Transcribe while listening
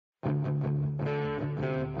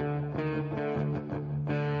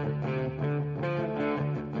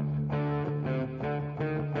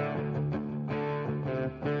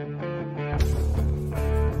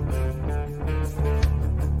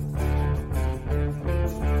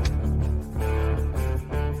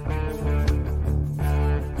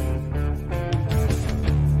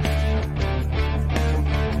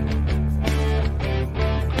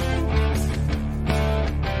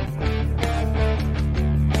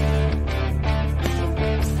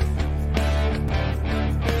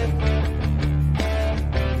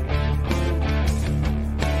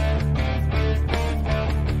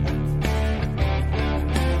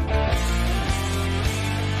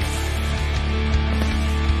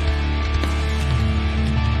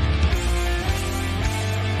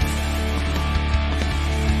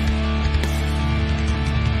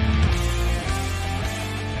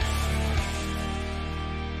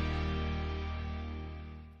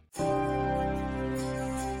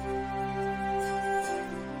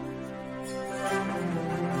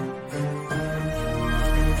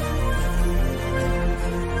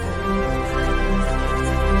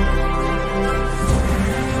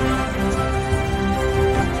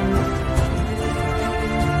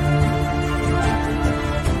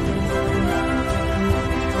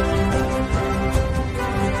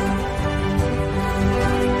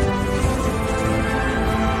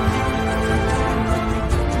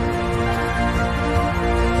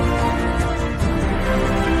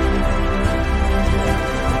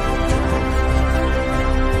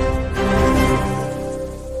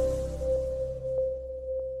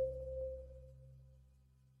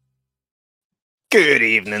Good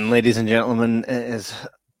evening, ladies and gentlemen. It is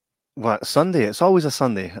Sunday. It's always a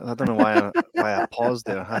Sunday. I don't know why I paused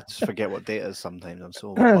there. I just forget what day it is sometimes. I'm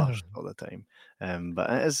so rushed all the time. But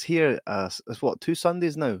it is here. It's what, 2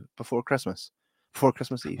 Sundays now before Christmas, before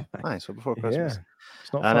Christmas Eve. Aye, so before Christmas. Yeah,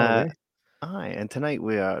 it's not far away. Aye, and tonight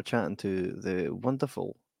we are chatting to the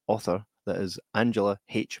wonderful author that is Angela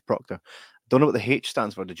H. Proctor. Don't know what the H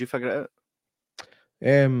stands for. Did you figure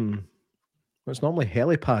it It's normally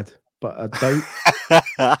helipad, but I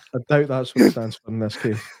out? doubt that's what it stands for in this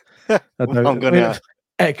case. I Well, doubt.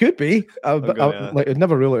 It could be. I'd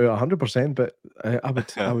never rule it out 100%, but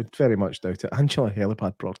I would very much doubt it. Angela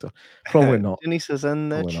helipad Proctor, probably not. Janice is in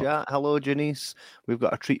the Probably chat. not. Hello, Janice. We've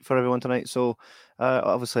got a treat for everyone tonight. So,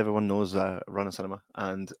 obviously, everyone knows Run a Cinema,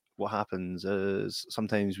 and what happens is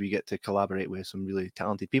sometimes we get to collaborate with some really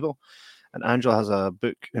talented people. And Angela has a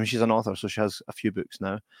book. I mean, she's an author, so she has a few books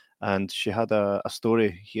now. And she had a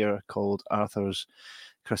story here called Arthur's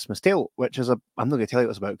Christmas Tale, which is I'm not going to tell you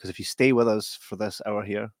what it's about, because if you stay with us for this hour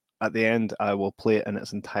here, at the end, I will play it in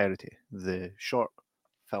its entirety, the short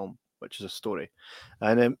film, which is a story.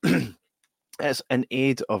 And it's in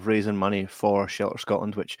aid of raising money for Shelter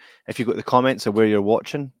Scotland, which, if you go to the comments of where you're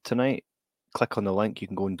watching tonight, click on the link, you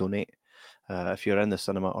can go and donate. If you're in the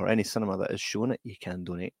cinema or any cinema that is showing it, you can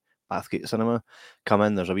donate. Bathgate Cinema, come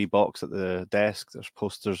in, there's a wee box at the desk, there's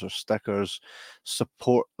posters, there's stickers.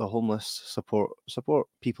 Support the homeless, support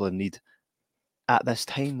people in need at this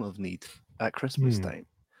time of need, at Christmas time.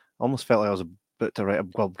 Almost felt like I was about to write a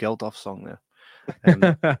Bob Geldof song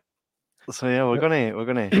there. So yeah, we're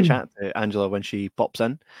gonna chat to Angela when she pops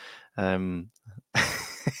in,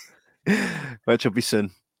 which will be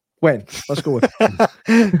soon. When? Let's go with.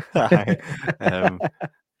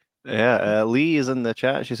 Lee is in the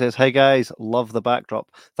chat. She says, "Hi guys, love the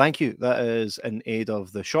backdrop. Thank you. That is in aid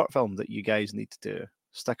of the short film that you guys need to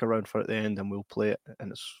stick around for at the end, and we'll play it.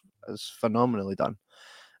 And it's phenomenally done.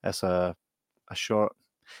 It's a short.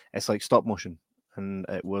 It's like stop motion, and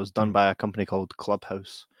it was done by a company called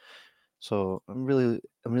Clubhouse. So I'm really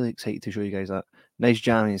excited to show you guys that. Nice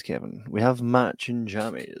jammies, Kevin. We have matching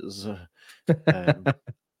jammies.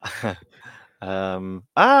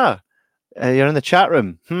 You're in the chat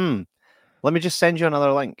room. Let me just send you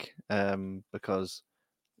another link. Because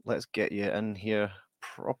let's get you in here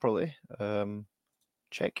properly.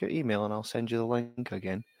 Check your email and I'll send you the link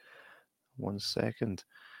again. 1 second.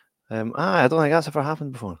 I don't think that's ever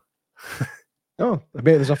happened before. Oh, I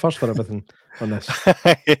bet there's a first for everything on this.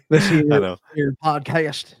 This here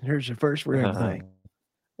podcast. Here's the first for everything.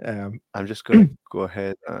 I'm just going to go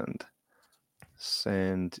ahead and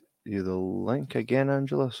send you the link again,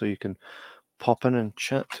 Angela, so you can pop in and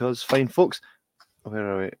chat to us fine folks. Where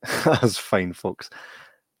are we? Us fine folks.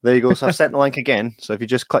 There you go. So I've sent the link again. So if you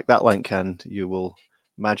just click that link, and you will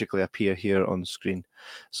magically appear here on screen.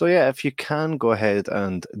 So yeah, if you can go ahead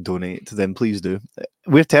and donate, then please do.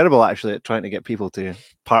 We're terrible actually at trying to get people to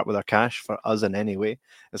part with their cash for us in any way.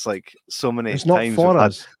 It's like so many it's times not for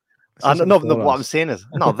us. What I'm saying is,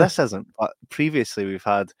 no, this isn't. But previously we've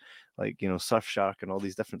had like, Surfshark and all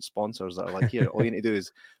these different sponsors that are like, here, all you need to do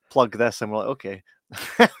is plug this, and we're like, okay.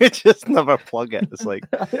 We just never plug it. It's like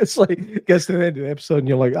gets to the end of the episode and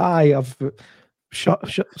you're like, I've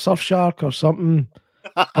Surfshark or something.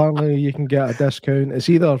 Apparently you can get a discount. It's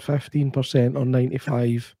either 15% or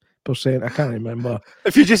 95%. I can't remember.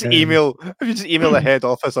 If you just email the head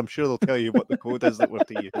office, I'm sure they'll tell you what the code is that we're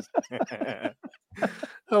to use.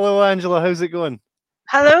 Hello, Angela. How's it going?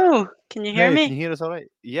 Hello. Can you hear me? Can you hear us all right?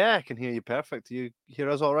 Yeah, I can hear you perfect. Do you hear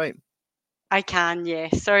us all right? I can, yeah.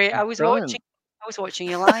 Sorry, I was watching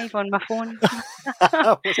you live on my phone. And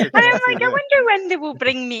I'm like, I wonder when they will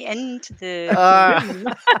bring me into the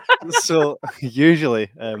room. So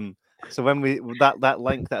usually, so when that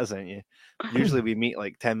link that I sent you, usually we meet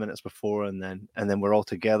like 10 minutes before, and then we're all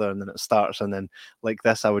together, and then it starts, and then like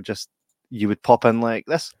this, you would pop in like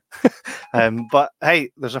this. But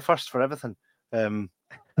hey, there's a first for everything.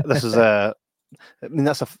 This is in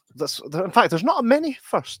fact, there's not many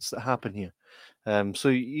firsts that happen here. So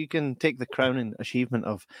you can take the crowning achievement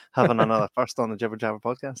of having another first on the Jibber Jabber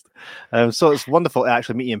podcast. So it's wonderful to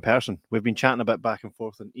actually meet you in person. We've been chatting a bit back and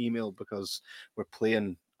forth in email because we're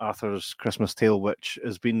playing Arthur's Christmas Tale, which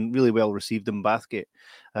has been really well received in Bathgate.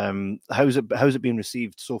 How's it been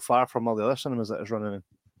received so far from all the other cinemas that it's running in?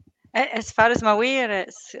 As far as I'm aware,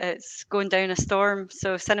 it's going down a storm.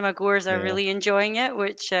 So cinema goers are really enjoying it,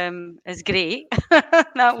 which is great.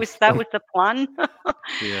 that was the plan.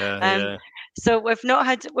 So we've not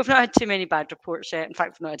had too many bad reports yet. In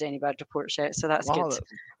fact, we've not had any bad reports yet. So that's good.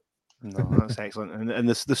 That's excellent. And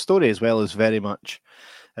the story as well is very much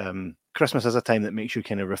Christmas is a time that makes you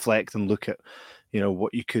kind of reflect and look at,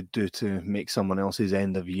 what you could do to make someone else's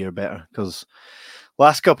end of year better. Because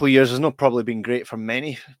last couple of years has not probably been great for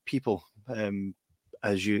many people. When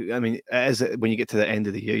you get to the end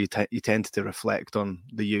of the year, you tend to reflect on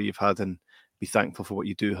the year you've had and be thankful for what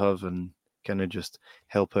you do have, and kind of just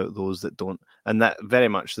help out those that don't. And that very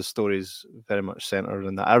much, the story's very much centered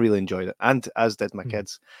in that. I really enjoyed it, and as did my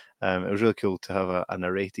kids. It was really cool to have a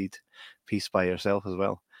narrated piece by yourself as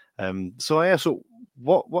well. So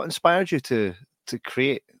what inspired you to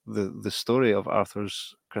create the story of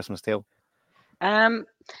Arthur's Christmas Tale?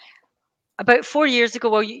 About 4 years ago,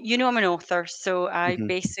 well, I'm an author, so I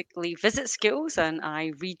basically visit schools and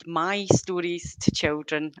I read my stories to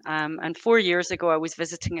children. And 4 years ago, I was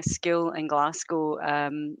visiting a school in Glasgow,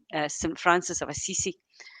 St. Francis of Assisi.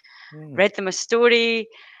 Read them a story,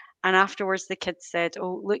 and afterwards the kids said,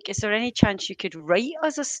 "Oh, look, is there any chance you could write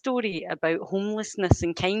us a story about homelessness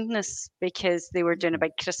and kindness?" Because they were doing a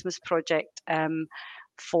big Christmas project.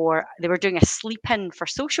 They were doing a sleep-in for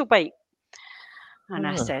Social Bite. And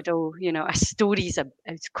I said, "Oh, a story's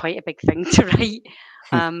it's quite a big thing to write."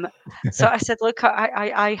 So I said, "Look,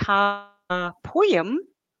 I have a poem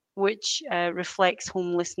which reflects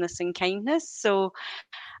homelessness and kindness." So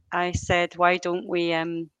I said, "Why don't we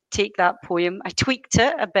take that poem?" I tweaked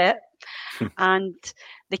it a bit, and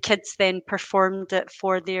the kids then performed it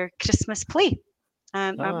for their Christmas play.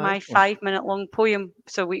 My 5-minute long poem.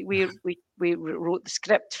 So we wrote the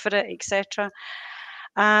script for it, etc.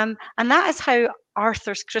 And that is how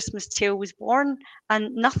Arthur's Christmas Tale was born,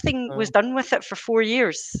 and nothing was done with it for 4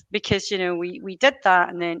 years because we did that,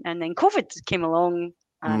 and then COVID came along,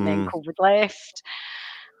 and then COVID left,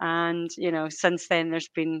 and since then there's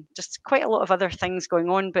been just quite a lot of other things going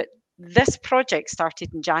on. But this project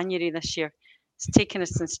started in January this year. It's taken us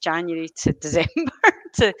since January to December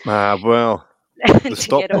to to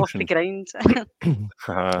get it off the ground.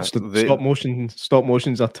 Stop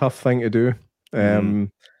motion's a tough thing to do.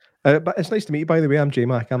 But it's nice to meet you, by the way. I'm J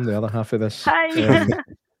Mac. I'm the other half of this. Hi.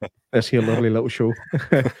 This here lovely little show.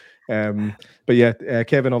 But yeah,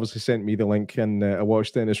 Kevin obviously sent me the link, and I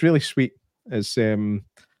watched it, and it's really sweet. It's Kevin,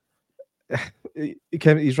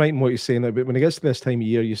 he's right in what he's saying. But when it gets to this time of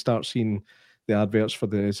year, you start seeing the adverts for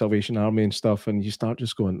the Salvation Army and stuff, and you start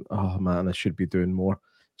just going, "Oh man, I should be doing more."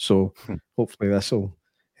 So hopefully this will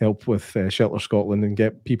help with Shelter Scotland and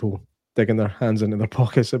get people digging their hands into their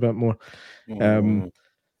pockets a bit more.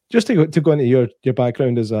 Just to go into your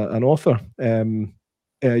background as an author,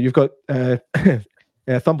 you've got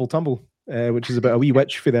Thumble Tumble, which is about a wee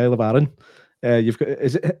witch for the Isle of Arran. You've got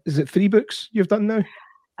is it 3 books you've done now?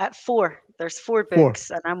 4. There's 4 books,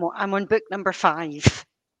 and I'm on book number 5.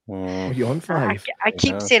 Are you on 5? I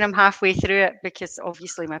keep saying I'm halfway through it because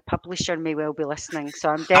obviously my publisher may well be listening. So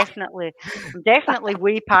I'm definitely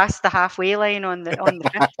way past the halfway line on the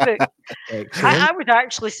 5th book. I would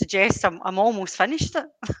actually suggest I'm almost finished it.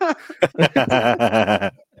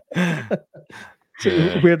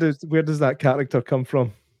 So where does that character come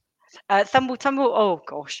from? Thumble Tumble. Oh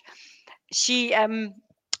gosh, she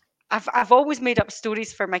I've always made up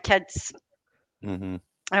stories for my kids.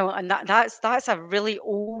 And that's a really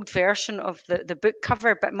old version of the book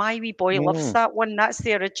cover, but my wee boy loves that one. That's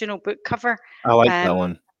the original book cover. I like that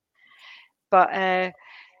one. But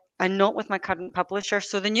and not with my current publisher.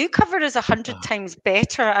 So the new cover is 100 times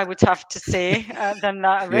better, I would have to say, than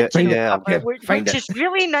that original cover, which is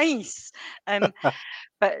really nice.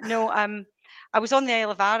 But no, I was on the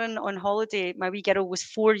Isle of Arran on holiday. My wee girl was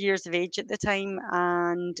 4 years of age at the time,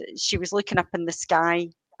 and she was looking up in the sky,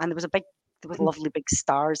 and there was lovely big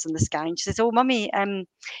stars in the sky. And she says, "Oh, Mummy,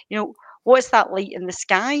 what's that light in the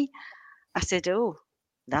sky?" I said, "Oh,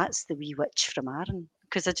 that's the wee witch from Arran."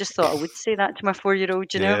 Because I just thought I would say that to my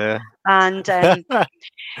 4-year-old, Yeah. And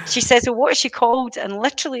she says, "Well, what is she called?" And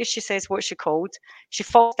literally, as she says, "What's she called?" she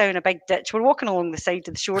falls down a big ditch. We're walking along the side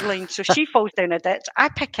of the shoreline. So she falls down a ditch. I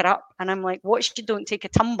pick her up and I'm like, "Watch you don't take a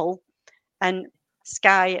tumble." And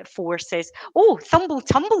Sky at 4 says, "Oh, Thumble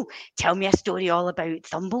Tumble, tell me a story all about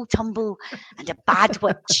Thumble Tumble and a bad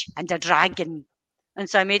witch and a dragon." And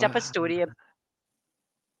so I made up a story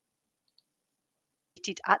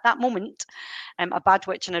at that moment, a bad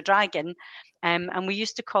witch and a dragon, and we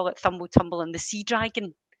used to call it Thumble Tumble and the Sea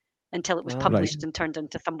Dragon until it was published and turned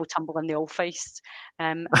into Thumble Tumble and the Allfeist.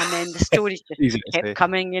 And then the stories just kept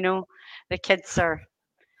coming. The kids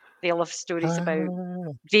they love stories about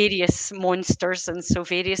various monsters, and so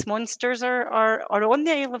various monsters are on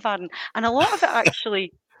the Isle of Arran. And a lot of it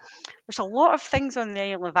actually, there's a lot of things on the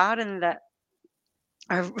Isle of Arran that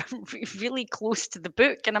are really close to the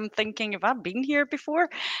book, and I'm thinking, have I been here before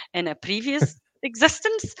in a previous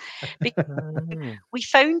existence? Because we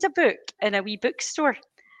found a book in a wee bookstore,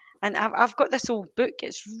 And I've got this old book.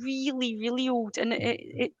 It's really, really old, and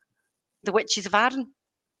it The Witches of Arran.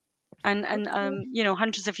 And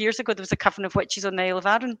hundreds of years ago, there was a coven of witches on the Isle of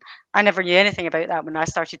Arran. I never knew anything about that when I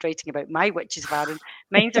started writing about my witches of Arran.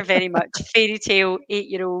 Mine are very much fairy tale,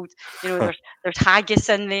 8-year-old. There's haggis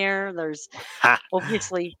in there. There's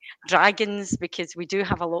obviously dragons, because we do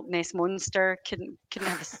have a Loch Ness monster. Couldn't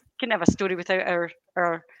have a story without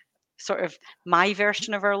our sort of my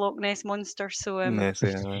version of our Loch Ness monster. Yes,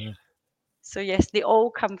 yeah. So yes, they all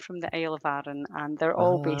come from the Isle of Arran, and they're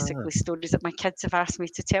all basically stories that my kids have asked me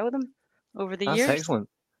to tell them over the That's years. excellent.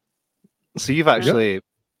 So you've actually,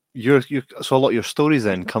 so a lot of your stories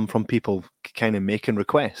then come from people kind of making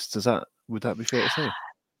requests. Would that be fair to say?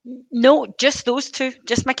 No, just those two,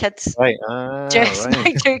 just my kids. Right. Just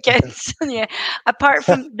my two kids. Yeah. Apart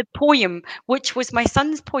from the poem, which was my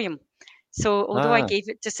son's poem. So although I gave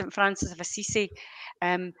it to St. Francis of Assisi,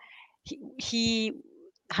 he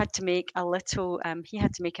had to make a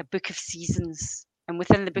book of seasons. And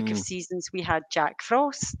within the book of seasons, we had Jack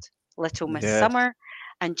Frost, Little Miss Summer,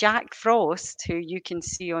 and Jack Frost, who you can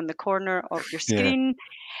see on the corner of your screen.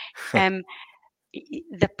 The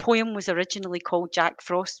poem was originally called Jack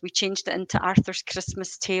Frost. We changed it into Arthur's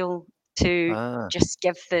Christmas Tale to just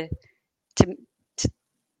give to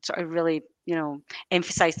sort of really,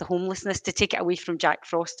 emphasize the homelessness, to take it away from Jack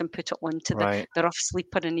Frost and put it onto the rough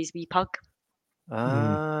sleeper and his wee pug.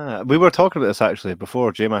 We were talking about this actually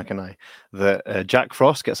before, J-Mac and I, that Jack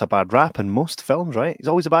Frost gets a bad rap in most films, right? He's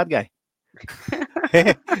always a bad guy.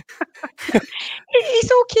 He's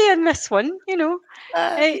okay in this one, got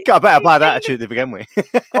a bit of bad attitude to begin with.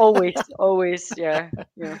 always, yeah.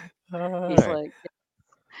 He's like,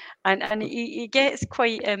 and he gets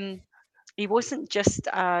quite. He wasn't just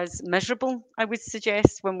as miserable, I would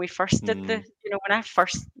suggest, when we first did when I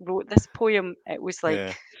first wrote this poem. It was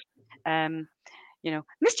like, Mr.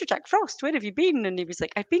 Jack Frost, where have you been? And he was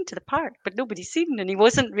like, I've been to the park, but nobody's seen. And he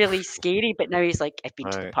wasn't really scary, but now he's like, I've been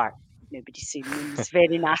to the park, nobody's seen. And he's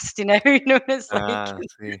very nasty now. It's like.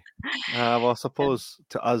 Well, I suppose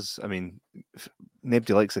to us, I mean,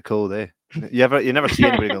 nobody likes the cold, eh? You never see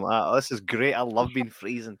anybody going like, "Oh, this is great. I love being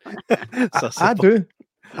freezing." I do.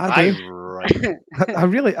 Right. I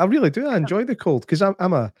really do. I enjoy the cold because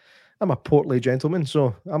I'm a portly gentleman,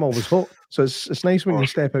 so I'm always hot. So it's nice when you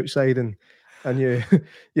step outside and you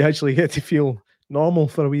you actually get to feel normal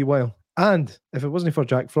for a wee while. And if it wasn't for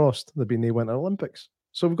Jack Frost, there'd be no Winter Olympics.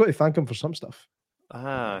 So we've got to thank him for some stuff.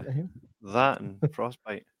 That and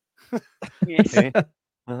frostbite. Yes.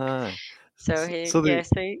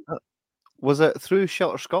 Was it through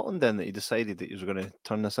Shelter Scotland then that you decided that you were going to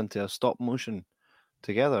turn this into a stop motion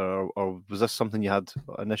together, or was this something you had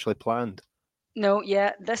initially planned? No,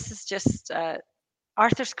 this is just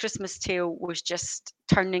Arthur's Christmas Tale was just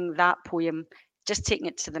turning that poem, just taking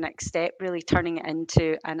it to the next step, really turning it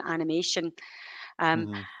into an animation.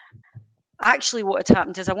 Actually, what had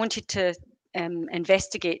happened is I wanted to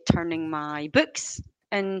investigate turning my books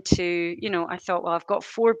into, I thought, well, I've got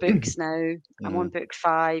 4 books now. I'm on book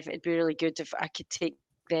 5. It'd be really good if I could take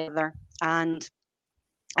the other. And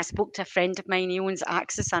I spoke to a friend of mine. He owns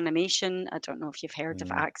Axis Animation. I don't know if you've heard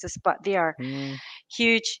of Axis, but they are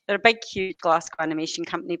huge. They're a big, huge Glasgow animation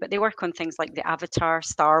company, but they work on things like the Avatar,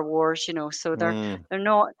 Star Wars. So they're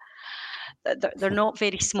not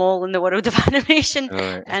very small in the world of animation.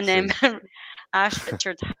 And Ash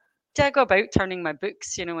Richard, did I go about turning my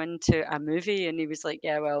books, into a movie? And he was like,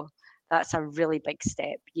 yeah, well, that's a really big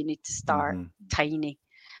step. You need to start tiny.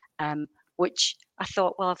 Which I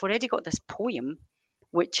thought, well, I've already got this poem,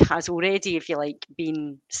 which has already, if you like,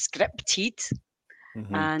 been scripted.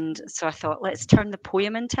 And so I thought, let's turn the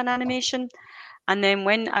poem into an animation. And then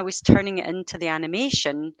when I was turning it into the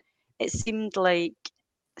animation, it seemed like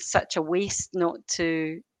such a waste not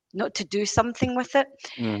to do something with it.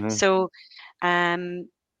 So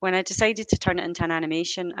when I decided to turn it into an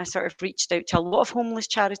animation, I sort of reached out to a lot of homeless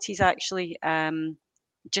charities, actually,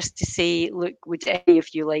 just to say, look, would any of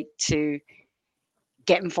you like to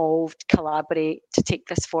get involved, collaborate to take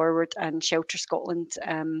this forward? And Shelter Scotland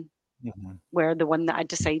were the one that I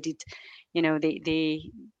decided, they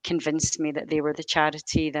convinced me that they were the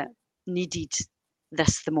charity that needed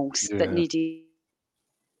this the most, that needed.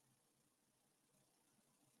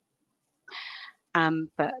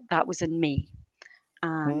 But that was in May.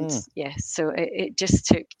 And so it just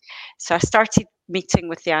took. So I started meeting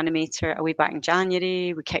with the animator way back in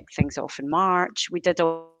January. We kicked things off in March. We did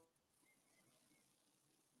all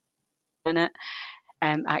in it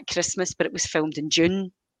at Christmas, but it was filmed in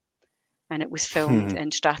June. And it was filmed in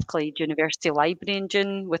Strathclyde University Library in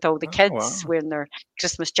June with all the kids wearing their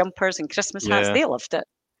Christmas jumpers and Christmas hats. They loved it.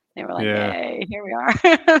 They were like, Yeah. "Yay, here we are."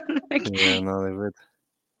 Yeah, no, they would.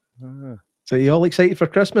 Ah. So you all excited for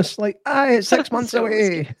Christmas? Like, it's 6 months So it was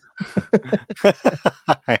good.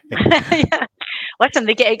 away. Yeah. Listen,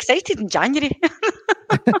 they get excited in January.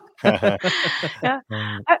 Yeah.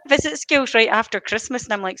 Visit schools right after Christmas,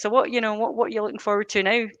 and I'm like, "So what are you looking forward to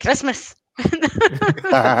now? Christmas." Next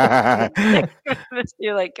Christmas,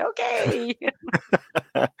 you're like, "Okay."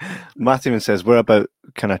 Matthew says, "We're about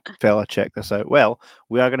kind of fella check this out." Well,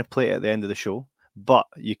 we are going to play it at the end of the show, but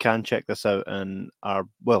you can check this out, and our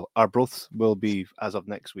broths will be as of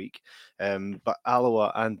next week. But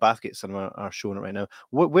Alloa and Bathgate Cinema are showing it right now.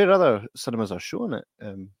 Where other cinemas are showing it,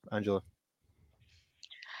 Angela?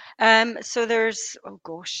 So there's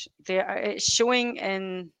it's showing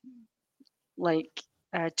in like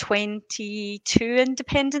 22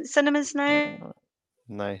 independent cinemas now.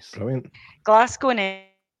 Nice. Brilliant. Glasgow and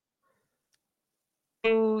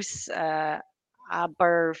Wales,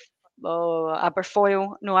 Aberfoyle,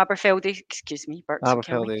 no Aberfeldy, excuse me, Burks will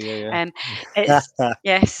kill me. Aberfeldy, It's yeah.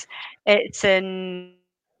 yes, it's in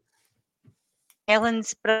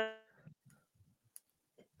Helensburgh.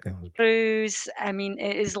 I mean,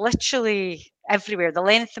 it is literally everywhere. The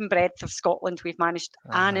length and breadth of Scotland. We've managed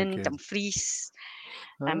Annan, good. Dumfries.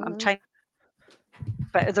 I'm trying,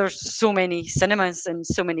 but there's so many cinemas in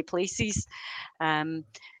so many places.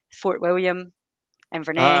 Fort William,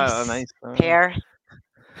 Inverness, Nice. Perth.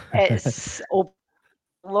 It's a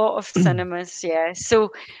lot of cinemas, yeah.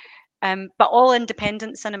 So, but all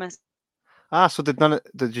independent cinemas. So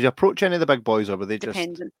did you approach any of the big boys, or were they just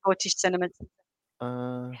Independent Scottish cinemas.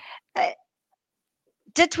 uh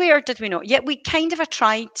Did we or did we not? Yeah, we kind of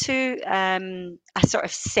tried to a sort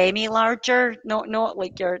of semi-larger, not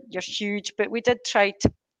like your huge, but we did try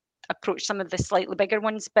to approach some of the slightly bigger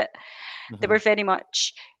ones, but they were very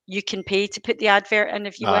much you can pay to put the advert in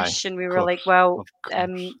if you Aye, wish, and we of were like, course, well, of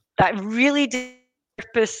course. that really did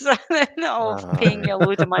purpose of paying you a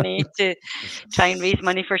load of money to try and raise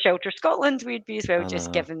money for Shelter Scotland. We'd be as well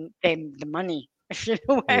just giving them the money, if you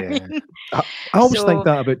know what I mean. I always think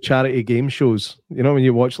that about charity game shows. You know, when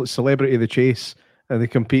you watch like Celebrity the Chase and they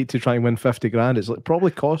compete to try and win 50 grand, it's like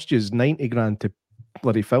probably cost you 90 grand to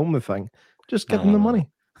bloody film the thing. Just give them the money.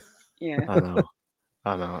 Yeah.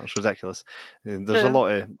 I know, it's ridiculous. There's a lot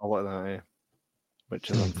of that, which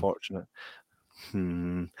is unfortunate.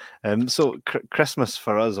 So Christmas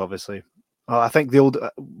for us, obviously. I think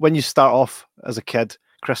when you start off as a kid,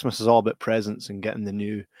 Christmas is all about presents and getting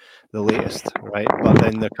the latest, right? But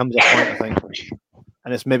then there comes a point, I think,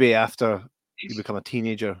 and it's maybe after you become a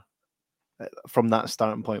teenager, from that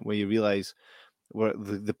starting point where you realize where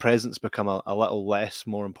the presents become a little less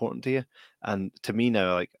more important to you. And to me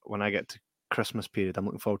now, like when I get to Christmas period, I'm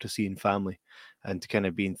looking forward to seeing family and to kind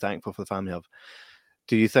of being thankful for the family of.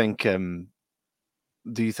 Do you think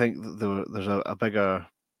there's a bigger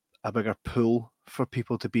pull for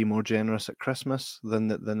people to be more generous at Christmas than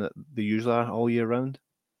they usually are all year round?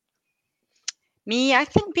 Me, I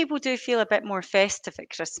think people do feel a bit more festive at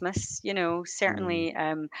Christmas. Certainly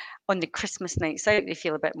on the Christmas nights out, they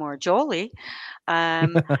feel a bit more jolly.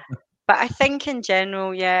 But I think in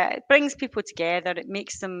general, yeah, it brings people together. It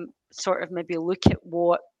makes them sort of maybe look at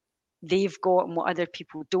what they've got and what other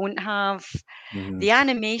people don't have. The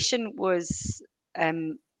animation was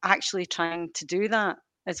actually trying to do that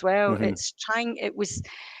as well. It was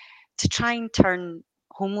to try and turn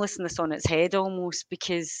homelessness on its head almost,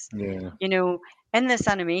 because in this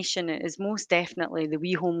animation it is most definitely the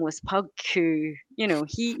wee homeless pug who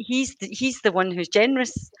he's the one who's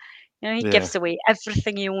generous. He gives away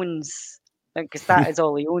everything he owns, because that is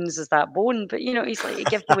all he owns is that bone. But he's like, he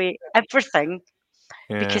gives away everything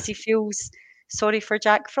because he feels sorry for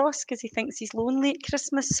Jack Frost because he thinks he's lonely at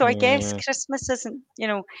Christmas. So I guess Christmas isn't,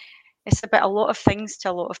 it's about a lot of things to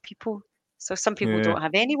a lot of people. So some people don't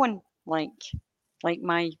have anyone like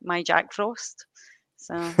my Jack Frost.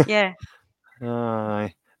 So yeah.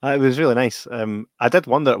 Aye. It was really nice. I did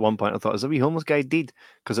wonder at one point, I thought, is the wee homeless guy dead?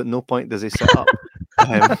 Because at no point does he sit up.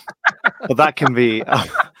 But that can be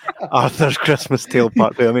Arthur's Christmas Tale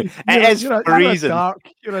Part 2. I mean, it is freezing.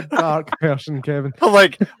 You're a dark person, Kevin. I'm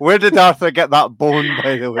like, where did Arthur get that bone,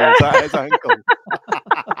 by the way? Is that his ankle?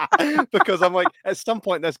 Because I'm like, at some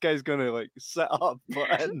point this guy's going to like sit up, but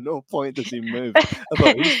at no point does he move. I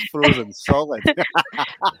thought he's frozen solid.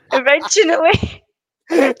 Originally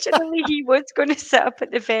he was going to sit up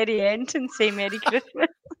at the very end and say Merry Christmas.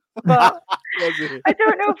 But I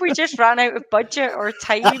don't know if we just ran out of budget or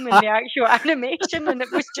time in the actual animation, and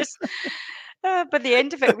it was just By the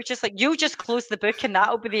end of it was just like, you'll just close the book and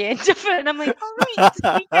that'll be the end of it. And I'm like, all right, see,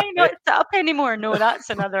 can I not sit up anymore? No, that's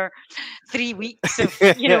another 3 weeks of,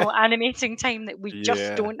 animating time that we just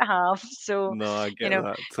Yeah. don't have. So, No, I get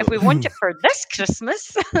that. if we want it for this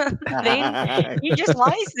Christmas, then he just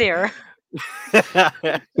lies there.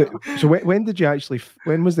 So when did you actually?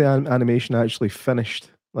 When was the animation actually finished?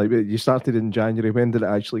 Like you started in January. When did it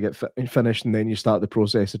actually get finished? And then you start the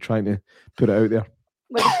process of trying to put it out there.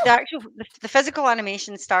 Well, the physical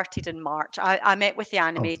animation started in March. I met with the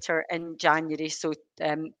animator in January, so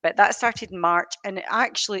but that started in March, and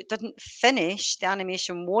it didn't finish. The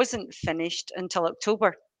animation wasn't finished until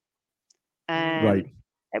October. Right.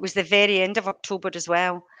 It was the very end of October as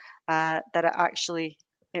well that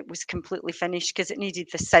it was completely finished, because it needed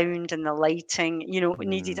the sound and the lighting. It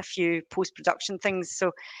needed a few post-production things,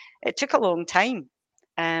 so it took a long time.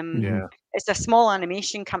 Yeah. It's a small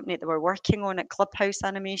animation company that we're working on at Clubhouse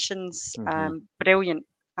Animations. Brilliant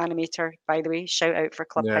animator, by the way. Shout out for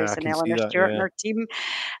Yeah, Clubhouse I and can see Eleanor that. Stewart and Yeah. her team.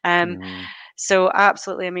 Mhm. So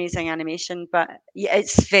absolutely amazing animation, but yeah,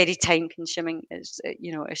 it's very time consuming. It's it's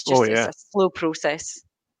Oh, just it's yeah. a slow process.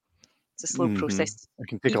 It's a slow Mhm. process. It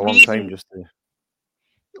can take We a long time even just to.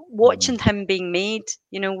 watching him being made.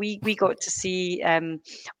 We got to see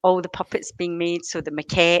all the puppets being made, so the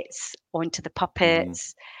maquettes onto the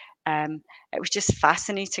puppets. It was just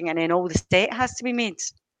fascinating, and then all the set has to be made,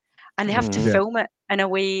 and they have to Yeah. film it in a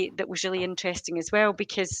way that was really interesting as well,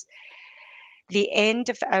 because the end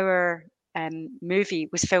of our movie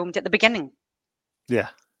was filmed at the beginning, Yeah.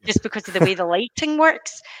 just because of the way the lighting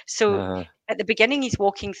works. So Uh, at the beginning he's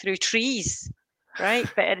walking through trees, right?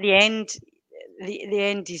 But at the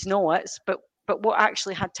end he's not. But what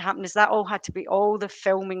actually had to happen is that all the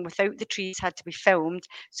filming without the trees had to be filmed.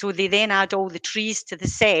 So they then add all the trees to the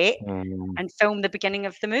set mm, and film the beginning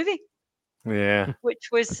of the movie, yeah. which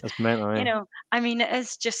was, That's mental. Eh? it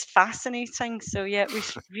is just fascinating. So yeah, it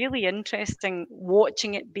was really interesting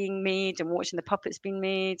watching it being made and watching the puppets being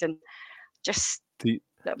made, and just Do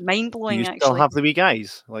mind Do blowing you still actually. have the wee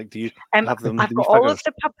guys? Like, do you have them, I've the wee got all of figures?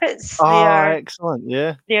 the puppets. Oh, excellent.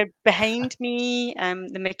 Yeah. They're behind me.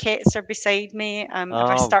 The maquettes are beside me. If I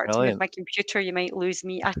Oh, start to move brilliant. my computer, you might lose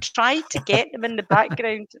me. I tried to get them in the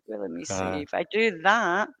background. Well, let me see. Uh, If I do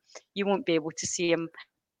that, you won't be able to see him.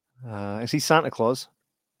 is he Santa Claus?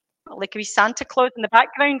 Like a wee Santa Claus in the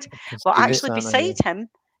background. I can Well, see the actually, Santa. Yeah. beside him,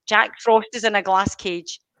 Jack Frost is in a glass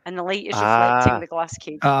cage, and the light is reflecting Ah. the glass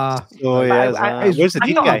cage. So Right. But yes. Where's the I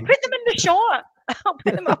teeth thought I'll guy? put them in the shot. I'll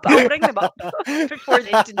put them up. I'll bring them up before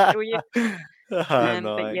the end and show you. No, But yeah,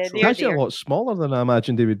 excellent. It's they're actually a there. lot smaller than I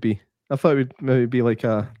imagined they would be. I thought it would maybe be like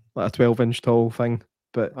a 12-inch tall thing.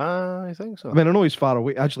 But I think I so. mean, I know he's far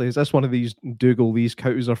away. Actually, is this one of these Dougal, these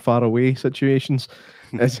cows are far away situations?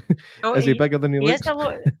 Is, No, is he bigger than he he is looks? a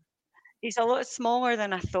lot. He's a lot smaller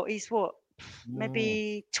than I thought. He's what,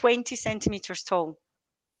 maybe 20 centimeters tall.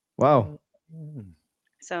 Wow. Mm.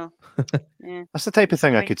 So yeah, That's the type of he's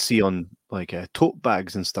thing I quite. could see on like tote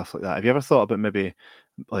bags and stuff like that. Have you ever thought about maybe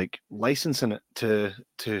like licensing it to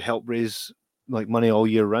help raise like money all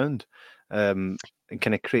year round, and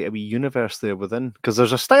kind of create a wee universe there within? Because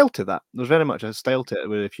there's a style to that. There's very much a style to it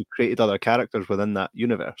where if you created other characters within that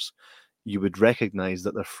universe, you would recognize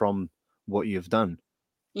that they're from what you've done.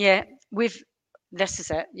 Yeah, this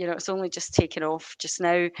is it. It's only just taken off just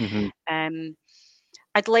now. Mm-hmm.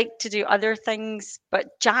 I'd like to do other things,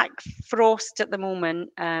 but Jack Frost at the moment,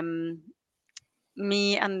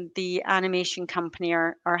 me and the animation company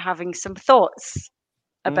are having some thoughts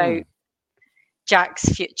about Jack's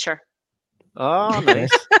future. Oh, Okay.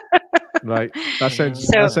 nice. Right. That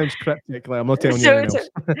So- sounds cryptic. Like, I'm not telling you So, anything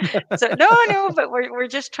else. so no, but we're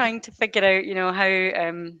just trying to figure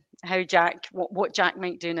out, how Jack, what Jack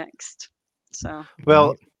might do next. So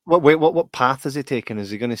Well, what path is he taking? Is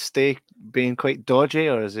he going to stay being quite dodgy,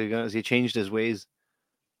 or has he changed his ways?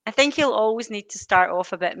 I think he'll always need to start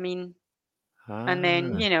off a bit mean, and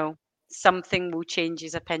then something will change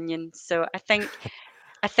his opinion. So I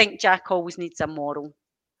think Jack always needs a moral.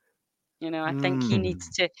 I think he needs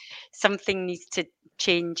to, something needs to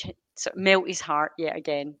change, sort of melt his heart yet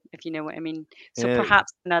again, if you know what I mean. So Yeah.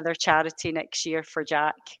 perhaps another charity next year for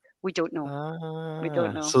Jack. We don't know. We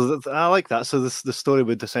don't know. So I like that. So the story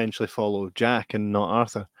would essentially follow Jack and not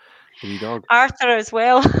Arthur, the wee dog. Arthur as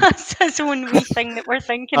well has his own wee thing that we're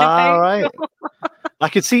thinking about. Right. I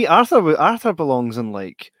could see Arthur. Arthur belongs in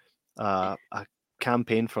like a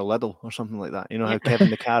campaign for Lidl or something like that. You know how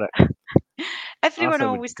Kevin the Carrot. Everyone Arthur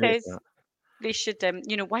would always be great says for that. they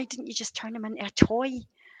should, why didn't you just turn him into a toy?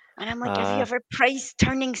 And I'm like, have you ever priced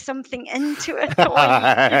turning something into a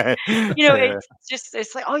toy? Yeah.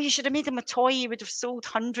 It's like, oh, you should have made them a toy. You would have sold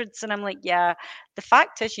hundreds. And I'm like, yeah, the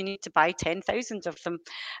fact is you need to buy 10,000 of them.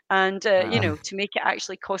 And, to make it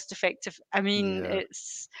actually cost effective. I mean, Yeah.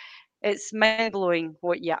 it's mind blowing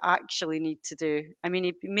what you actually need to do. I mean,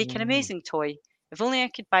 you'd make an Mm, amazing toy. If only I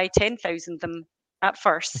could buy 10,000 of them at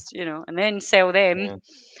first, and then sell them. yeah.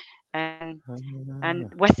 And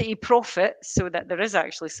Ah. with a profit so that there is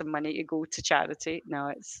actually some money to go to charity.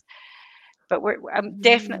 No, but I'm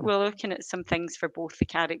definitely Mm. we're looking at some things for both the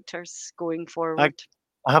characters going I forward.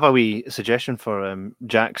 I have a wee suggestion for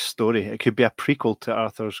Jack's story. It could be a prequel to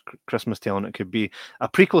Arthur's Christmas Tale, and it could be a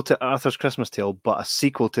prequel to Arthur's Christmas Tale, but a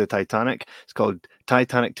sequel to Titanic. It's called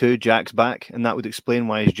Titanic 2, Jack's Back, and that would explain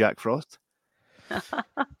why he's Jack Frost.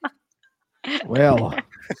 Well,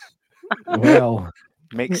 well,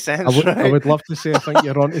 Makes I sense, would right? love to say I think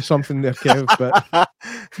you're onto something there, Kev, but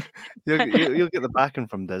You'll get the backing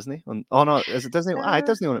from Disney. Oh no, is it Disney? Uh,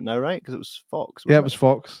 Disney own it now, right? Because it was Fox, yeah, it wasn't was it?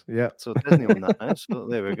 Fox. Yeah. So Disney own that now. So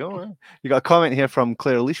there we go. You got a comment here from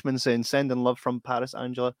Claire Leishman saying, "Sending love from Paris,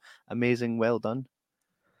 Angela. Amazing, well done."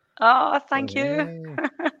 oh, So, thank you.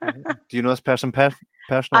 hey. Do you know this person personally?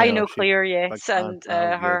 I Or know is she Claire, a big yes, fan? and Oh,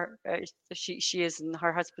 good. her she is, and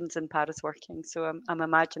her husband's in Paris working. So I'm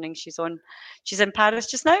imagining she's in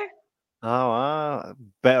Paris just now. Oh,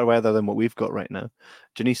 better weather than what we've got right now.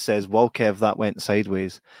 Janice says, "Well, Kev, that went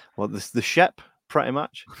sideways." Well, the ship, pretty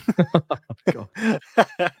much. God.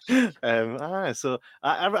 So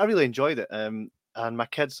I really enjoyed it. And my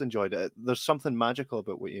kids enjoyed it. There's something magical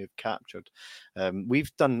about what you've captured.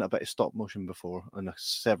 We've done a bit of stop motion before on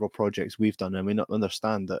several projects we've done, and we not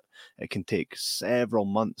understand that it can take several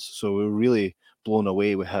months. So we're really blown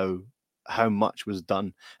away with how much was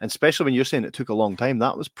done, and especially when you're saying it took a long time.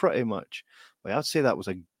 That was pretty much. Well, I'd say that was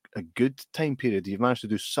a good time period. You've managed to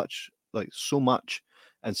do so much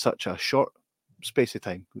in such a short space of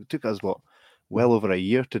time. It took us well over a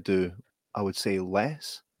year to do. I would say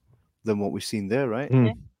less than what we've seen there, right?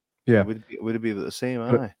 Mm, yeah. Would it be about the same?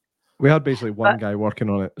 But Aye. we had basically one But guy working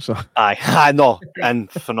on it. So Aye, I know, and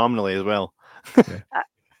phenomenally as well. yeah.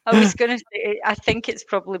 I was going to say, I think it's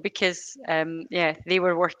probably because, they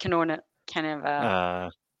were working on it kind of Uh,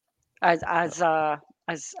 as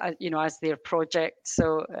their project.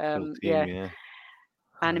 So, full team, yeah. I know.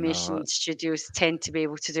 animation studios tend to be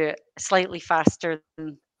able to do it slightly faster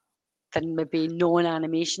than maybe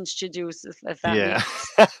non-animation studios, if that Yeah.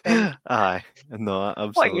 makes sense. Aye. No, What are you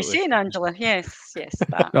absolutely. saying, Angela? Yes,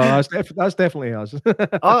 that. No, that's definitely us. Oh,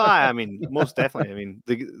 aye, I mean, most definitely. I mean,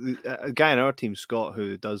 the guy in our team, Scott,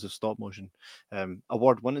 who does the stop motion,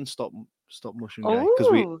 award-winning stop motion guy, because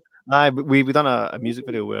Oh, we done a music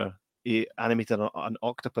video where he animated an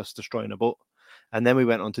octopus destroying a boat, and then we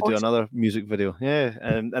went on to do awesome. another music video. Yeah,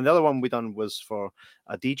 and the other one we done was for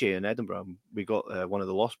a DJ in Edinburgh. We got one of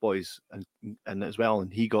the Lost Boys and as well,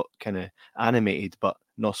 and he got kind of animated, but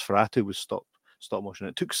Nosferatu was stop motion.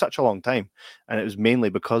 It took such a long time, and it was mainly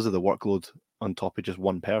because of the workload on top of just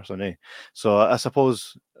one person. So I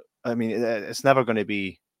suppose, I mean, it's never going to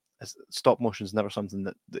be. Stop motion is never something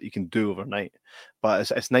that you can do overnight,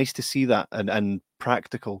 but it's nice to see that and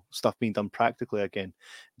practical stuff being done practically again.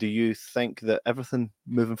 Do you think that everything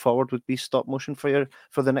moving forward would be stop motion for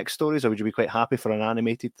the next stories, or would you be quite happy for an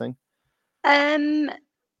animated thing? Um,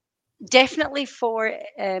 Definitely for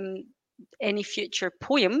any future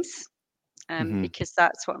poems, Hmm. because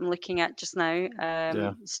that's what I'm looking at just now.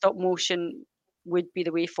 Yeah. Stop motion would be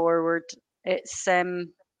the way forward. It's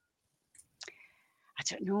I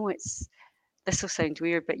don't know. This will sound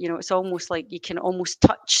weird, but it's almost like you can almost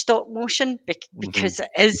touch stop motion Hmm. because it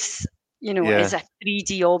is, Yeah. is a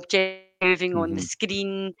 3D object moving on the Hmm.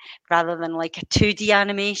 screen rather than like a 2D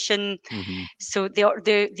animation. Hmm. So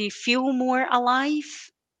they feel more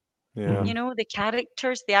alive. Yeah. Mhm. The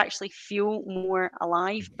characters, they actually feel more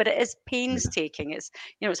alive, but it is Yeah. painstaking.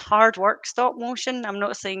 It's hard work, stop motion. I'm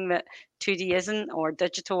not saying that 2D isn't, or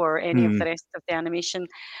digital, or any of Mm. the rest of the animation.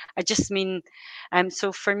 I just mean,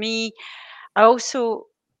 so for me, I also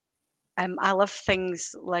I love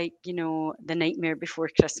things like, The Nightmare Before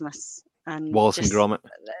Christmas, and Wallace and just Gromit.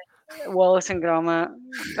 Wallace and Gromit.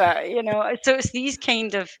 But so it's these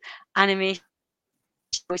kind of animation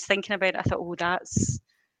I was thinking about. I thought, oh,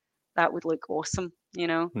 that would look awesome.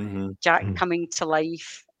 Hmm. Jack Mhm. coming to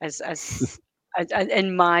life as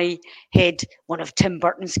in my head, one of Tim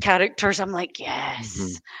Burton's characters. I'm like, Hmm.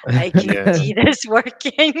 yes, I can Yeah. see this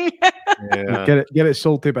working. Yeah. Get it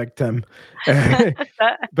sold to Big Tim.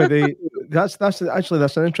 But that's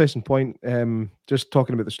an interesting point. Just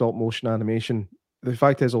talking about the stop motion animation. The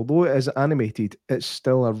fact is, although it is animated, it's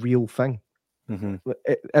still a real thing.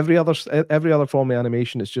 Every other form of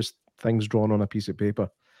animation is just things drawn on a piece of paper.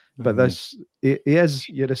 But this,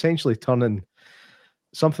 you're essentially turning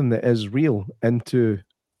something that is real into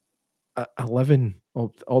a living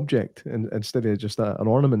object instead of just an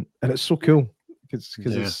ornament, and it's so cool because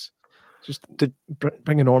it's just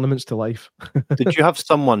bringing ornaments to life. Did you have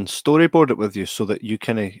someone storyboard it with you so that you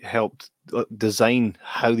kind of helped design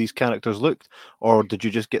how these characters looked, or did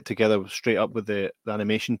you just get together straight up with the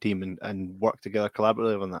animation team and work together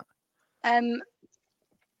collaboratively on that?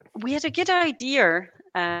 We had a good idea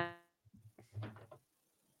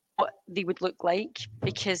what they would look like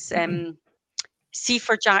because see,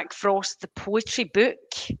 for Jack Frost, the poetry book,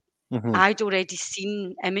 I'd already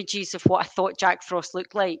seen images of what I thought Jack Frost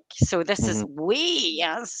looked like. So this is way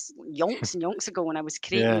yonks and yonks ago when I was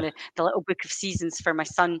creating the little book of seasons for my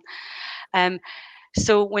son.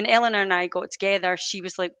 So when Eleanor and I got together, she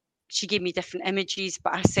was like, she gave me different images,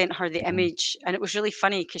 but I sent her the image, and it was really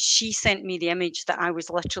funny because she sent me the image that I was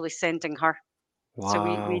literally sending her. Wow.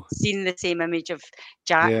 So we'd seen the same image of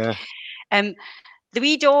Jack. Yeah. The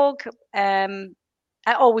wee dog, it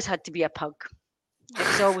always had to be a pug. It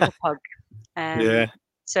was always a pug.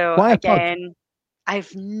 So why again, I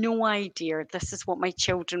have no idea. This is what my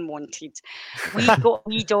children wanted. We got a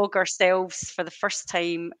wee dog ourselves for the first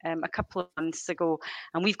time a couple of months ago,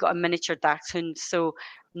 and we've got a miniature dachshund. So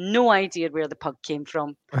no idea where the pug came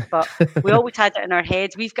from, but we always had it in our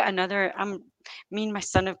heads. We've got another. Me and my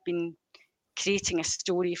son have been creating a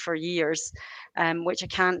story for years, which I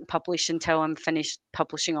can't publish until I'm finished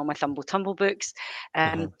publishing all my Thumble Tumble books.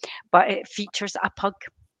 But it features a pug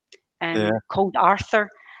called Arthur,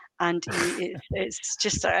 and it's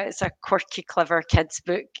just it's a quirky, clever kids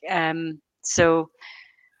book. So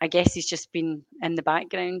I guess he's just been in the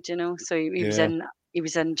background, you know. So he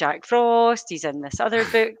was in Jack Frost. He's in this other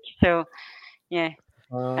book. So yeah.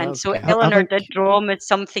 And so Eleanor did draw him as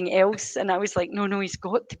something else, and I was like, no, he's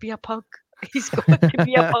got to be a pug. He's got to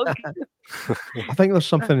be a pug. I think there's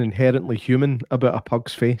something inherently human about a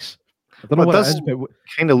pug's face. I don't know what it is, but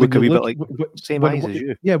kind of look a wee bit like same eyes as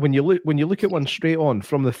you. Yeah, when you look at one straight on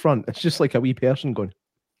from the front, it's just like a wee person going.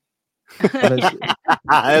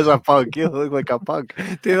 There's a pug. You look like a pug.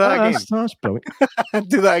 Do that again. That's brilliant.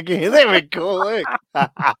 Do that again. There we go. Look.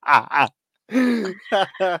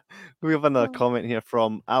 We have another comment here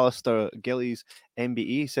from Alistair Gillies.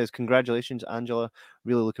 MBE says, congratulations, Angela.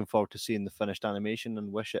 Really looking forward to seeing the finished animation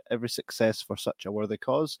and wish it every success for such a worthy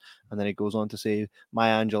cause. And then he goes on to say, my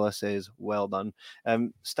Angela says, well done.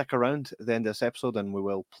 Stick around at the end of this episode and we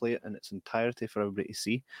will play it in its entirety for everybody to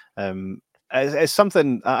see. It's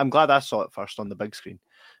something, I'm glad I saw it first on the big screen.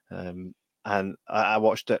 And I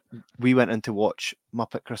watched it. We went in to watch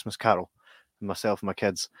Muppet Christmas Carol, myself and my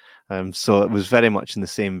kids. So it was very much in the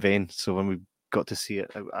same vein. So when we got to see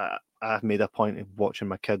it, I made a point of watching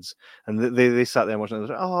my kids, and they sat there and watching it.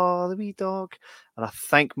 Like, oh, the wee dog. And I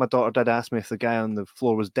think my daughter did ask me if the guy on the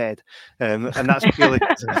floor was dead. And that's purely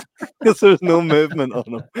because there's no movement on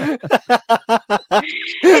him.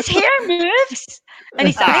 His hair moves and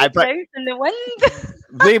his head's out in the wind.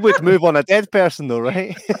 They would move on a dead person though,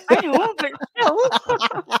 right? I know, but still.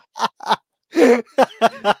 You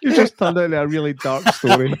just turned into a really dark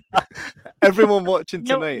story. Everyone watching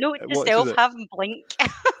tonight. Note to self, haven't blink.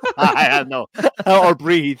 I know. Or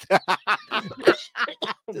breathe.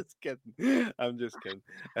 Just kidding. I'm just kidding.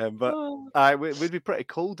 But it would be pretty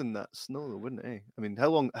cold in that snow, though, wouldn't it? I mean, how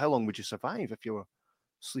long would you survive if you were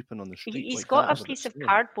sleeping on the street? He's got a piece of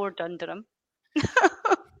cardboard under him.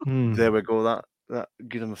 There we go. That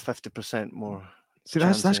gives him a 50% more. See,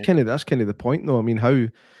 that's kind of the point, though.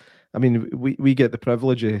 I mean, we get the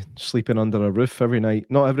privilege of sleeping under a roof every night.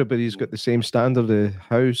 Not everybody's got the same standard of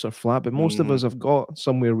house or flat, but most of us have got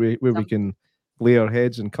somewhere where we can lay our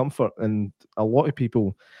heads in comfort. And a lot of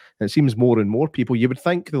people, it seems more and more people, you would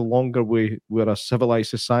think the longer we're a civilized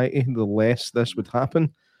society, the less this would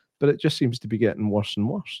happen. But it just seems to be getting worse and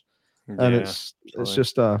worse. And it's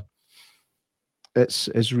just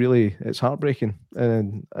it's heartbreaking.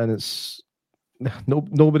 And it's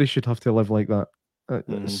nobody should have to live like that.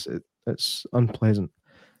 It's unpleasant.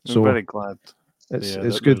 So I'm very glad.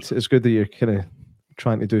 It's good that you're kind of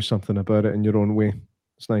trying to do something about it in your own way.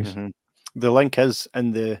 It's nice. The link is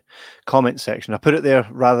in the comment section. I put it there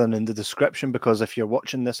rather than in the description because if you're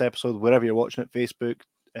watching this episode, wherever you're watching it, Facebook,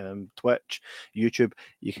 Twitch, YouTube,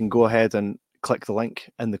 you can go ahead and click the link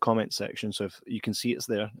in the comment section. So if you can see it's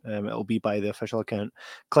there, it'll be by the official account.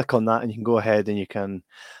 Click on that and you can go ahead and you can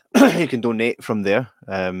you can donate from there.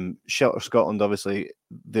 Shelter Scotland, obviously,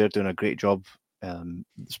 they're doing a great job,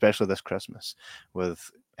 especially this Christmas,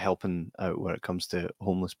 with helping out where it comes to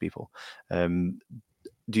homeless people.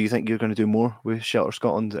 do you think you're going to do more with Shelter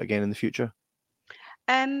Scotland again in the future?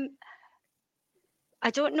 I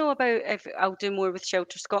don't know about if I'll do more with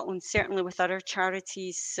Shelter Scotland, certainly with other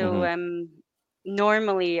charities. So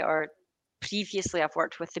normally or previously I've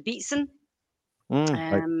worked with the Beatson.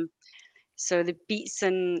 Right. So the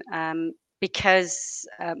Beatson, because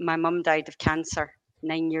my mum died of cancer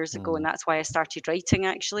 9 years ago, and that's why I started writing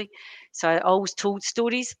actually. So I always told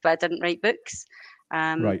stories, but I didn't write books.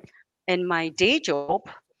 Right. In my day job,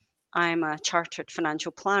 I'm a chartered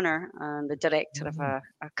financial planner and the director of a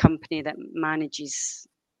company that manages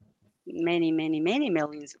many, many, many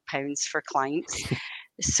millions of pounds for clients.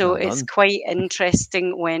 So Well it's done. quite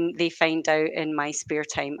interesting when they find out in my spare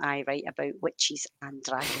time I write about witches and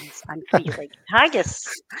dragons and three-legged haggis.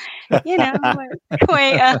 You know, it's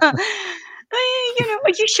quite.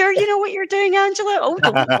 Are you sure you know what you're doing, Angela? Oh,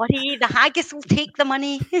 don't worry, the haggis will take the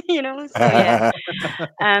money. So yeah.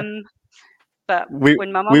 But we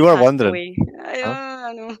when my we mum were passed wondering. away, Huh?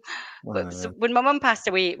 I know. But so when my mum passed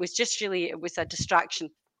away, it was just really it was a distraction.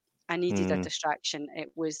 I needed a distraction.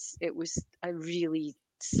 It was a really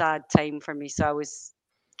sad time for me. So I was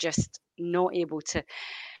just not able to.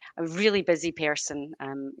 A really busy person.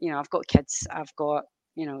 I've got kids. I've got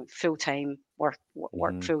full time work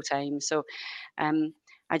full time. So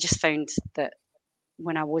I just found that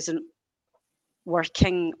when I wasn't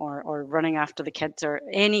working or running after the kids or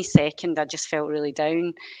any second, I just felt really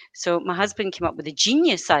down. So my husband came up with a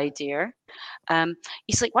genius idea.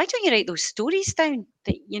 He's like, why don't you write those stories down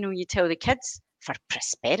that you tell the kids for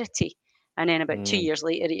prosperity? And then about 2 years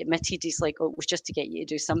later, he admitted he's like, oh, it was just to get you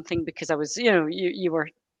to do something because I was, you were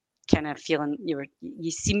kind of feeling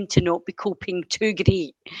you seemed to not be coping too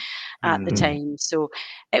great at the time. So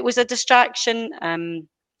it was a distraction.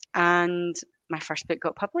 And my first book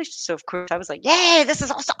got published. So of course I was like, yeah, this is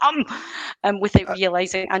awesome. Without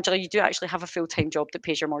realizing, Angela, you do actually have a full-time job that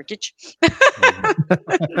pays your mortgage.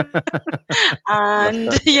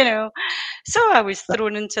 And so I was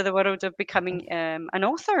thrown into the world of becoming an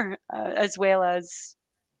author as well as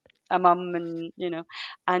a mum,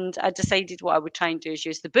 and I decided what I would try and do is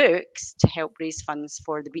use the books to help raise funds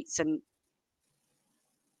for the Beatson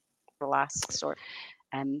the last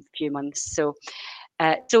few months. So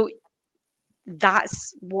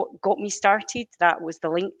that's what got me started. That was the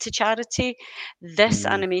link to charity. This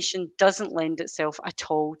animation doesn't lend itself at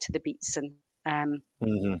all to the Beatson,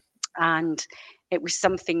 and it was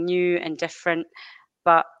something new and different.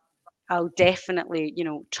 But I'll definitely,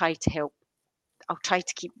 try to help. I'll try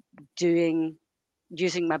to keep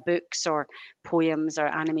using my books or poems or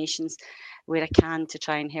animations where I can to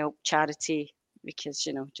try and help charity because,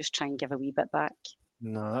 just try and give a wee bit back.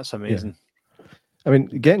 No, that's amazing. I mean,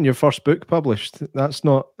 getting your first book published, that's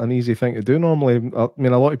not an easy thing to do normally. I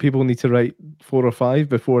mean, a lot of people need to write 4 or 5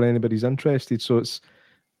 before anybody's interested. So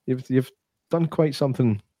you've done quite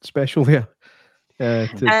something special there to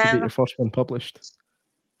get your first one published.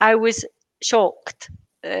 I was shocked,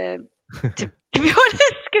 to be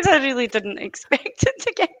honest, because I really didn't expect it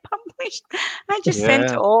to get published. I just sent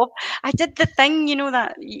it off. I did the thing,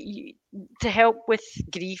 that to help with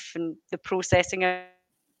grief and the processing of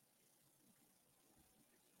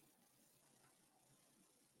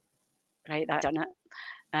right, I've done it.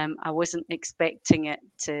 I wasn't expecting it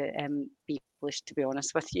to be published, to be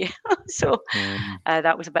honest with you. So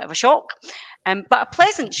that was a bit of a shock, but a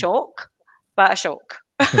pleasant shock, but a shock.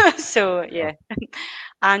 So yeah,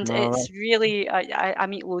 and it's really I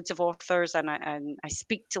meet loads of authors and I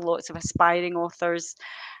speak to lots of aspiring authors,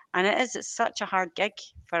 and it's such a hard gig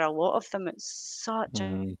for a lot of them. It's such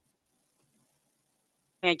a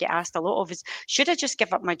I get asked a lot of is, should I just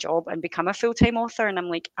give up my job and become a full-time author? And I'm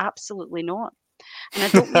like, absolutely not. And I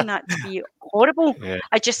don't mean that to be horrible.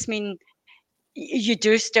 I just mean you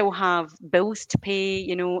do still have bills to pay.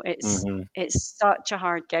 It's such a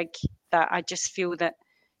hard gig that I just feel that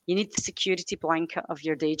you need the security blanket of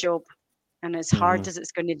your day job. And as hard as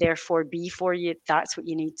it's going to therefore be for you, that's what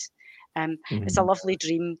you need. It's a lovely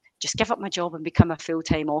dream. Just give up my job and become a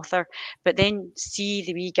full-time author. But then see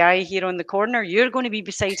the wee guy here on the corner, you're going to be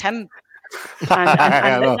beside him.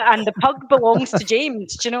 And the pug belongs to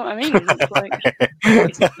James. Do you know what I mean? It's like,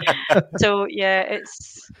 so yeah,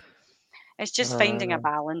 it's just finding a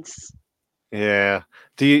balance. Yeah.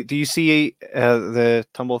 Do you see the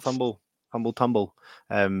Humble Tumble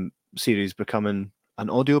series becoming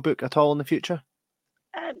an audiobook at all in the future?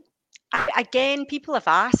 Again, people have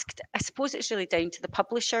asked. I suppose it's really down to the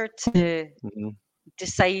publisher to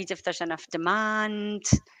decide if there's enough demand.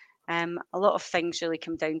 A lot of things really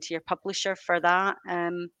come down to your publisher for that.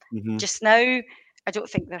 Just now, I don't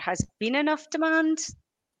think there has been enough demand.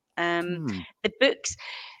 The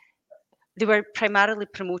they were primarily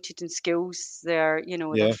promoted in schools. They're,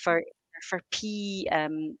 they're for P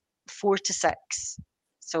 4 to 6,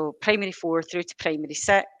 so primary 4 through to primary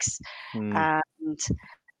 6, and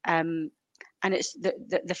um, and it's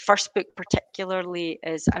the first book particularly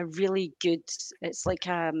is a really good. It's like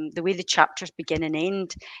the way the chapters begin and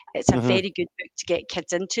end. It's a very good book to get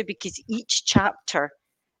kids into because each chapter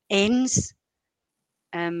ends.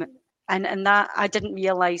 And that I didn't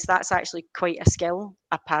realise that's actually quite a skill.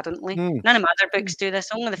 Apparently, none of my other books do this.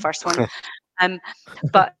 Only the first one.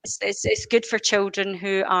 But it's good for children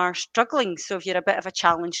who are struggling. So if you're a bit of a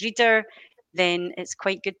challenge reader, then it's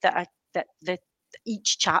quite good that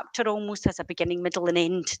each chapter almost has a beginning, middle, and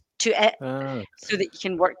end to it, so that you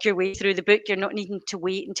can work your way through the book. You're not needing to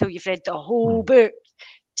wait until you've read the whole book.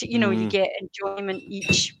 You get enjoyment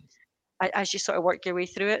each as you sort of work your way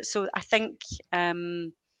through it. So I think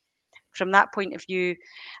from that point of view,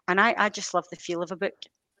 and I just love the feel of a book.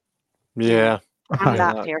 Yeah. I'm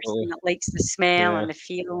that person that likes the smell and the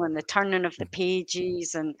feel and the turning of the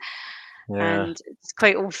pages, and it's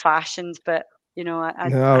quite old fashioned, but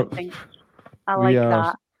I think I like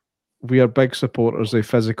that. We are big supporters of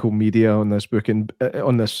physical media on this book and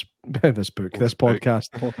on this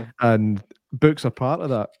podcast, and books are part of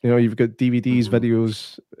that. You've got DVDs,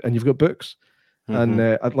 videos, and you've got books. And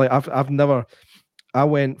I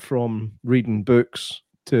went from reading books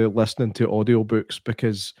to listening to audiobooks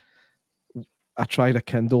because I tried a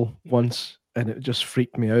Kindle once and it just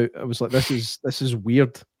freaked me out. I was like, this is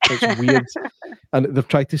weird. It's weird. And they've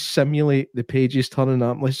tried to simulate the pages turning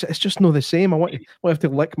up. It's just not the same. I have to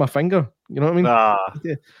lick my finger. You know what I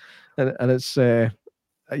mean? And it's they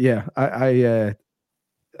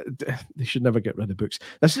should never get rid of books.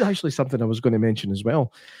 This is actually something I was going to mention as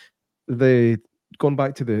well. Going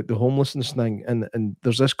back to the homelessness thing, and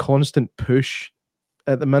there's this constant push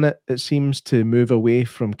at the minute. It seems to move away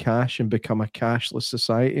from cash and become a cashless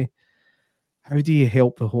society. How do you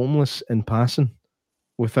help the homeless in passing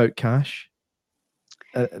without cash?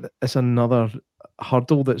 It's another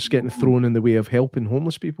hurdle that's getting thrown in the way of helping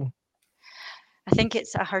homeless people. I think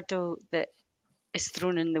it's a hurdle that is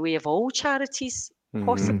thrown in the way of all charities,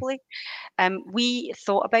 possibly. We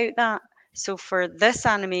thought about that. So for this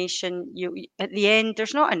animation, you at the end,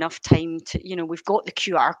 there's not enough time to, we've got the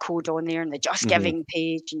QR code on there and the Just Giving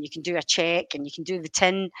page, and you can do a check and you can do the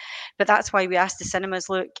tin. But that's why we asked the cinemas,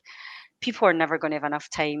 look, people are never going to have enough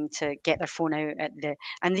time to get their phone out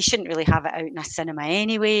and they shouldn't really have it out in a cinema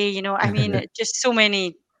anyway. I mean, it's just so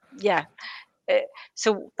many,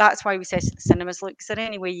 so that's why we said to the cinemas, look, is there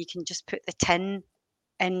any way you can just put the tin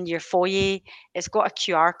in your foyer? It's got a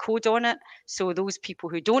QR code on it, so those people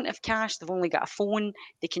who don't have cash, they've only got a phone,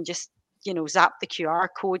 they can just zap the QR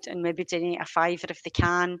code and maybe donate a £5 if they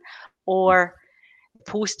can, or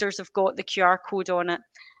posters have got the QR code on it,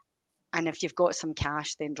 and if you've got some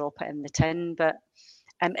cash, then drop it in the tin. But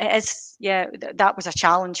it is, that was a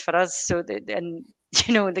challenge for us. So the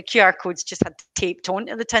QR codes just had taped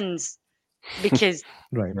onto the tins because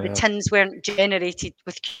the tins weren't generated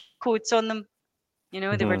with codes on them.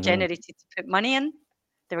 They were generated to put money in.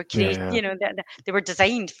 They were created, they were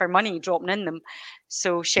designed for money dropping in them.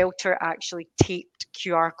 So Shelter actually taped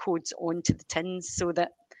QR codes onto the tins so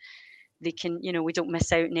that they can, we don't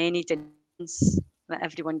miss out on any donations, that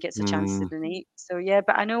everyone gets a chance to donate. So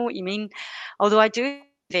but I know what you mean. Although I do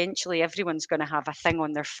eventually everyone's going to have a thing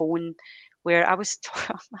on their phone where I was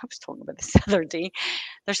talking about this the other day.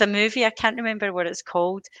 There's a movie, I can't remember what it's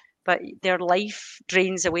called, but their life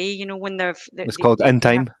drains away, when it's called In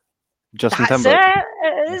Time. Justin That's Timberlake.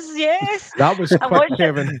 It is, yes. That was quick,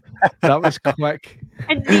 Kevin. That was quick.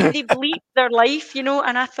 And they bleep their life, and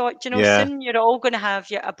I thought, soon you're all going to have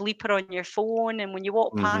a bleeper on your phone, and when you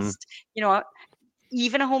walk past,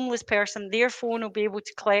 even a homeless person, their phone will be able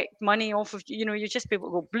to collect money off of you just be able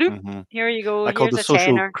to go bloop, here you go, I call here's the a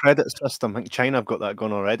social tenner. credit system. I think China have got that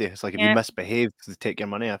going already. It's like if you misbehave, they take your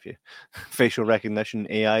money off you. Facial recognition,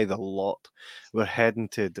 AI, the lot. We're heading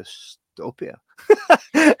to dystopia.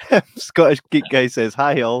 Scottish Geek Guy says,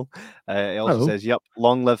 hi all. He also says, yep,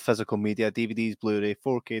 long live physical media, DVDs, Blu-ray,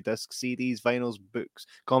 4K discs, CDs, vinyls, books,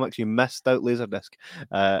 comics. You missed out Laserdisc.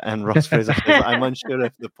 And Ross Fraser says, I'm unsure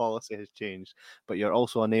if the policy has changed, but you're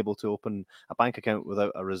also unable to open a bank account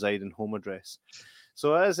without a residing home address.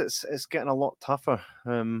 So it's getting a lot tougher.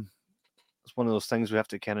 It's one of those things we have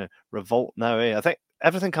to kind of revolt now. I think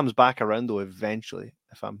everything comes back around though eventually,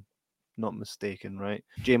 if I'm not mistaken, right?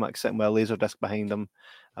 J-Mac sitting with a Laserdisc behind him.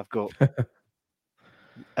 I've got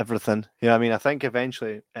everything. I mean, I think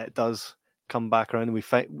eventually it does come back around. And we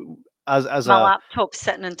fight as my laptop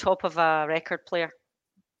sitting on top of a record player.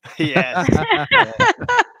 Yes.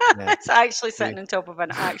 Yeah. It's actually sitting on top of an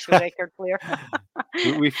actual record player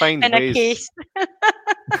We find in a ways. case.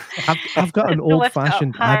 I've got an To lift it up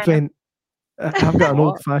old-fashioned higher. Advent. I've got an What?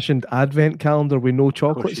 old-fashioned Advent calendar with no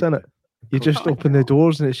chocolates you in do. it. You course just you open the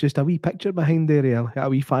doors and it's just a wee picture behind there, a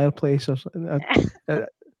wee fireplace or something. It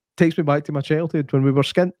takes me back to my childhood when we were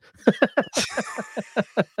skint.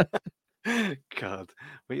 God,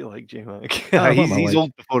 what you like, J-Mac? Ah, what am I he's like?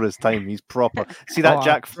 old before his time. He's proper. See that Oh,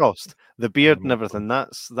 Jack Frost, the beard and my everything.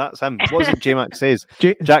 That's him. What is it J-Mac says?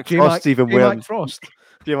 J- Jack J-Mac- Frost's even J-Mac wearing Frost.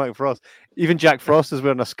 J-Mac Frost. Even Jack Frost is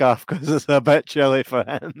wearing a scarf because it's a bit chilly for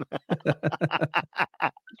him.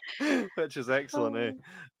 Which is excellent, eh?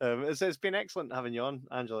 It's been excellent having you on,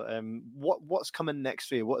 Angela. What's coming next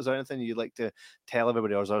for you? Is there anything you'd like to tell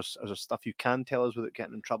everybody, or is there stuff you can tell us without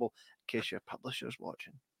getting in trouble in case your publisher's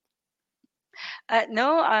watching?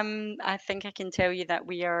 No, I think I can tell you that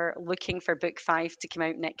we are looking for book 5 to come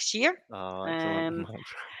out next year. Oh, excellent.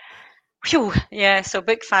 Phew, yeah, so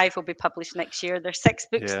book 5 will be published next year. There's 6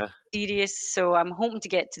 books Yeah. series, so I'm hoping to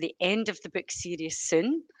get to the end of the book series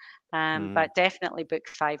soon. But definitely book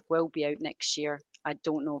 5 will be out next year. I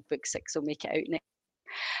don't know if book 6 will make it out next.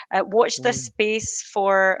 Watch this space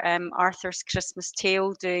for Arthur's Christmas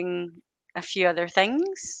Tale doing a few other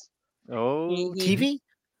things. Oh, TV?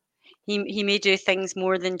 He may do things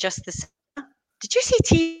more than just the. Did you say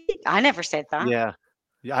TV? I never said that. Yeah.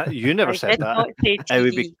 Yeah, you never I said did that. not say It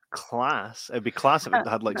would be TV. class. It would be class if it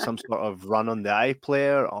had like some sort of run on the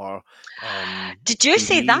iPlayer or. Did you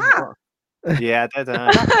say TV. that? Yeah, I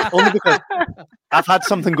did. Only because I've had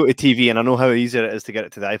something go to TV, and I know how easier it is to get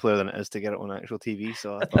it to the iPlayer than it is to get it on actual TV.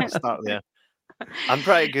 So I thought I'd start there. I'm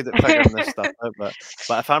pretty good at figuring this stuff out, but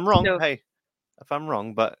if I'm wrong, So- hey, if I'm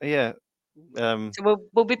wrong, but yeah. So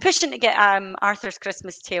we'll be pushing to get Arthur's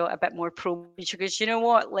Christmas Tale a bit more pro, because you know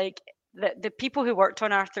what, like the people who worked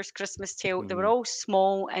on Arthur's Christmas Tale, they were all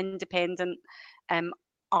small, independent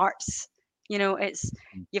arts. You know,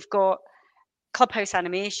 you've got Clubhouse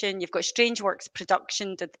Animation, you've got Strangeworks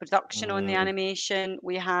Production, did the production on the animation.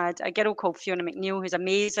 We had a girl called Fiona McNeil, who's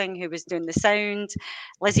amazing, who was doing the sound.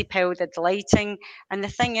 Lizzie Powell did the lighting. And the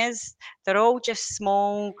thing is, they're all just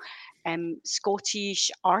small Scottish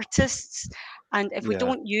artists. And if we Yeah.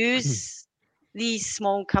 don't use these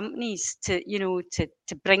small companies to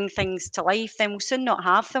bring things to life, then we'll soon not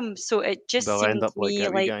have them. So it just They'll seemed end up to like me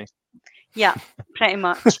that wee guy. yeah, pretty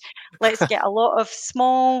much. Let's get a lot of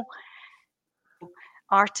small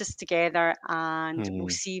artists together and we'll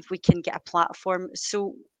see if we can get a platform.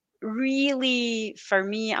 So really, for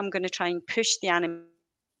me, I'm going to try and push the anime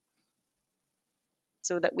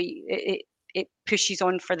so that it pushes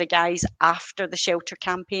on for the guys after the shelter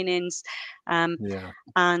campaign ends, Yeah.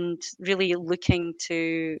 and really looking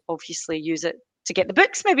to obviously use it to get the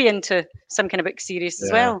books maybe into some kind of book series as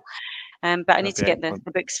Yeah. well. But I need to That'd get be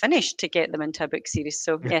the books finished to get them into a book series.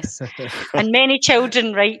 So yes, and many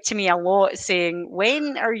children write to me a lot saying,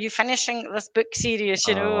 "When are you finishing this book series?"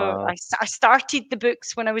 You know, wow. I started the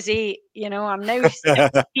books when I was 8. You know, I'm now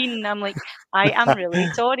 16. I'm like, I am really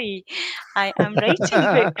sorry. I am writing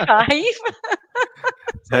book 5.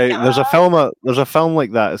 Hey, there's a film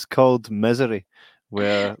like that. It's called Misery,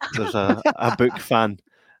 where there's a book fan,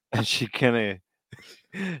 and she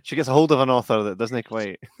gets a hold of an author that doesn't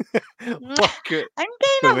quite work out I'm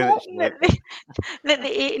the kind way of that she hoping likes. that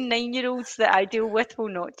the 8 and 9-year-olds that I deal with will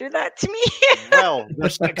not do that to me. Well, they're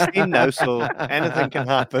 16 now, so anything can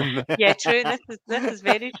happen. Yeah, true. This is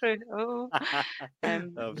very true. Oh,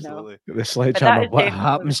 no. Absolutely. The sledgehammer. is What definitely-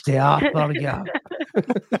 happens to Arthur?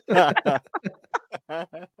 Yeah.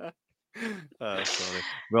 Sorry,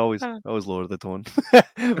 we always lower the tone.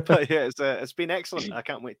 But yeah, it's been excellent. I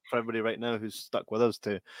can't wait for everybody right now who's stuck with us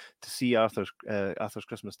to see Arthur's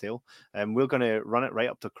Christmas Tale. We're going to run it right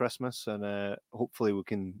up to Christmas, and hopefully we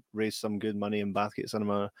can raise some good money in Bathgate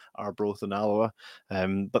Cinema, Arbroath, and Alloa.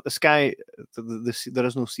 But the sky, there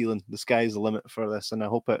is no ceiling. The sky is the limit for this, and I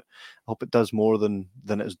hope it does more than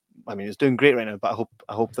it is. I mean, it's doing great right now, but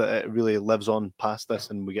I hope that it really lives on past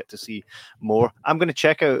this, and we get to see more. I'm going to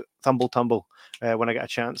check out Tumble when I get a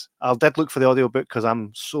chance. I did look for the audiobook because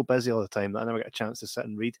I'm so busy all the time that I never get a chance to sit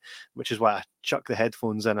and read, which is why I chuck the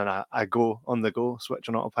headphones in and I go on the go, switch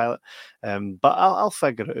on autopilot. But I'll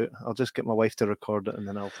figure it out. I'll just get my wife to record it and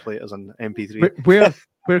then I'll play it as an MP3.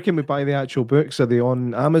 Where can we buy the actual books? Are they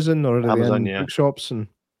on Amazon or are Amazon, they in bookshops? And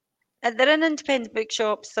they're in independent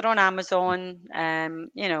bookshops. They're on Amazon.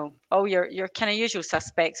 You know, all your kind of usual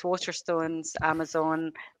suspects: Waterstones,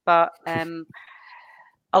 Amazon, but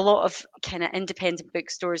a lot of kind of independent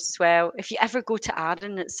bookstores as well. If you ever go to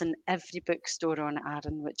Arran, it's in every bookstore on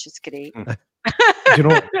Arran, which is great. Do you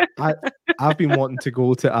know, I've been wanting to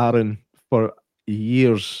go to Arran for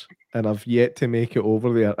years, and I've yet to make it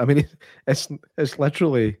over there. I mean, it's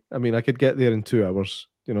literally. I mean, I could get there in 2 hours,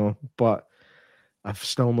 but I've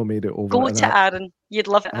still not made it over. Go And to Arran. You'd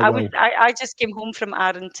love it. I will. I just came home from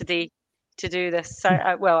Arran today to do this.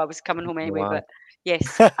 I was coming home anyway, Wow. but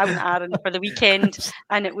yes, I went to Arran for the weekend,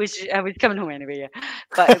 and I was coming home anyway. Yeah.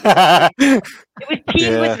 But it was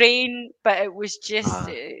peeing Yeah. with rain, but it was just Ah.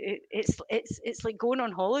 it's like going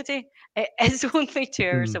on holiday. It is only 2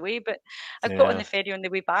 hours away, but I got on Yeah. the ferry on the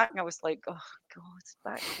way back, and I was like, oh God,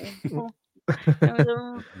 back home. I was,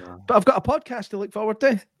 oh, No. But I've got a podcast to look forward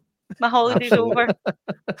to. my holiday's Absolutely. over.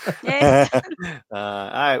 Yes.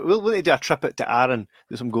 Aye, we'll need to do a trip out to Arran,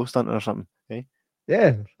 do some ghost hunting or something. Eh?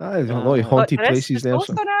 Yeah, there's a lot of Ah. haunted There is places there's there.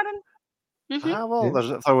 ghosts So. on Arran. Ah, well,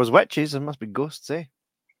 Yeah. if there was witches, there must be ghosts, eh?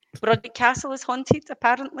 Broadgate Castle is haunted,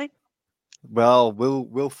 apparently. Well,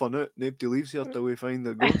 we'll fun it. Nobody leaves here till we find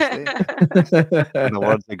the ghost, eh? In the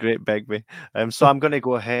words of Great Begbie. So I'm going to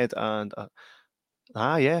go ahead and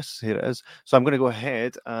yes, here it is. So I'm going to go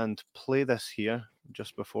ahead and play this here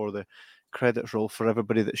just before the credits roll for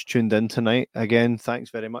everybody that's tuned in tonight. Again, thanks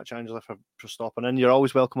very much, Angela, for stopping in. You're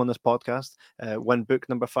always welcome on this podcast. When book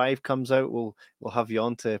number 5 comes out, we'll have you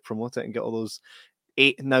on to promote it and get all those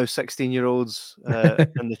 8 now 16-year-olds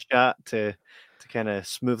in the chat to kind of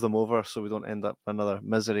smooth them over so we don't end up another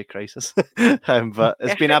misery crisis. But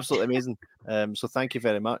it's been absolutely amazing. So thank you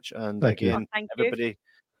very much. And Thank you. again, Thank you. everybody.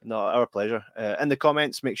 No, our pleasure. In the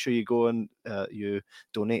comments, make sure you go and you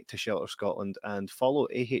donate to Shelter Scotland and follow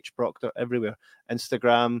AH Proctor everywhere.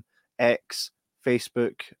 Instagram, X,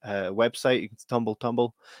 Facebook, website. You can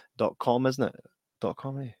tumble.com, isn't it?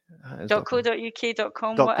 .com, eh?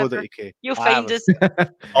 .co.uk.com, whatever. .co.uk. You'll find us.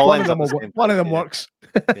 All One ends of up them, the same one of place, them yeah. works.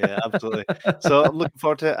 Yeah, absolutely. So I'm looking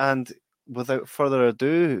forward to it. And without further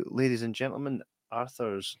ado, ladies and gentlemen,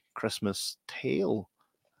 Arthur's Christmas Tale.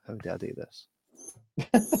 How did I do this?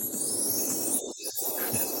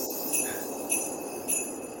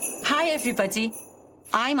 Hi, everybody.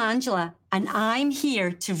 I'm Angela, and I'm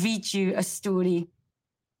here to read you a story.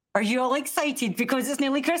 Are you all excited because it's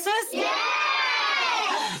nearly Christmas?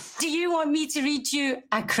 Yes! Do you want me to read you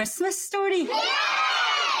a Christmas story?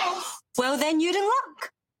 Yes! Well, then you're in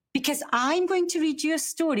luck, because I'm going to read you a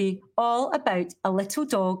story all about a little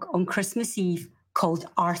dog on Christmas Eve called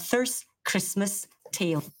Arthur's Christmas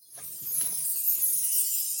Tale.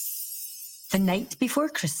 The night before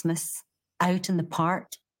Christmas, out in the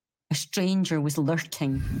park, a stranger was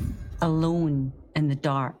lurking, alone in the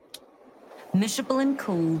dark, miserable and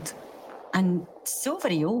cold, and so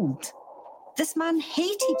very old. This man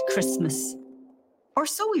hated Christmas, or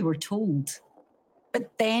so we were told.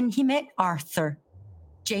 But then he met Arthur,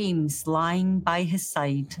 James lying by his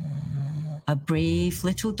side, a brave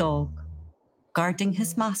little dog, guarding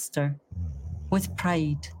his master with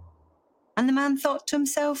pride. And the man thought to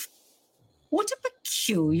himself, what a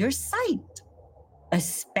peculiar sight,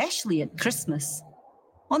 especially at Christmas,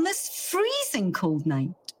 on this freezing cold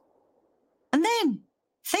night. And then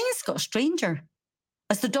things got stranger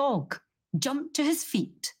as the dog jumped to his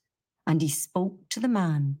feet and he spoke to the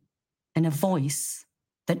man in a voice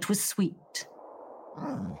that was sweet.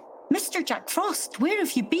 Mr. Jack Frost, where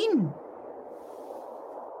have you been?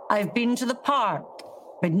 I've been to the park,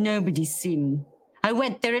 but nobody's seen. I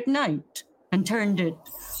went there at night and turned it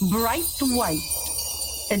bright white.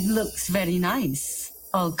 It looks very nice,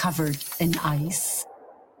 all covered in ice.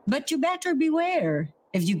 But you better beware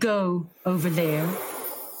if you go over there,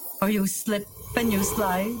 or you'll slip and you'll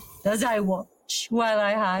slide as I watch while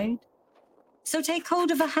I hide. So take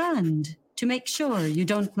hold of a hand to make sure you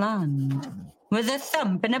don't land with a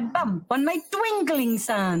thump and a bump on my twinkling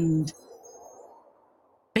sand.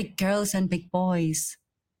 Big girls and big boys,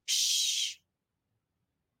 shh.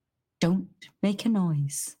 Don't make a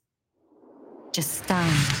noise. Just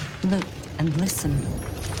stand, look and listen,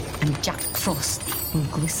 and Jack Frost will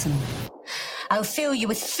glisten. I'll fill you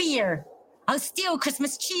with fear. I'll steal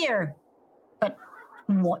Christmas cheer. But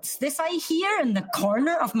what's this I hear in the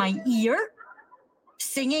corner of my ear?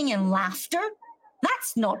 Singing and laughter?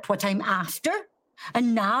 That's not what I'm after.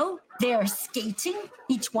 And now they're skating,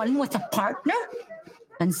 each one with a partner.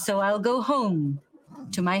 And so I'll go home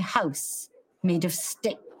to my house made of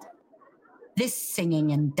stick. This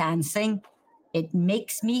singing and dancing, it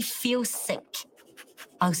makes me feel sick.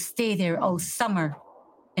 I'll stay there all summer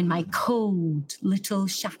in my cold little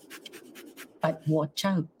shack. But watch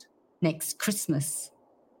out, next Christmas,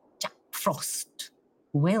 Jack Frost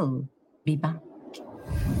will be back.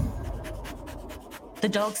 The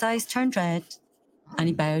dog's eyes turned red, and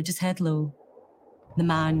he bowed his head low. The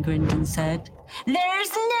man grinned and said,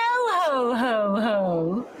 "There's no ho, ho,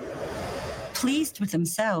 ho." Pleased with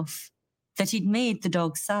himself, that he'd made the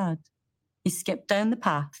dog sad. He skipped down the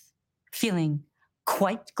path, feeling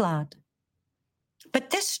quite glad. But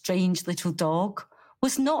this strange little dog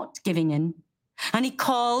was not giving in, and he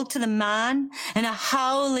called to the man in a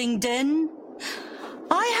howling din,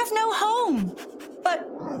 "I have no home, but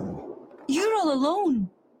you're all alone.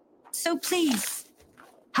 So please,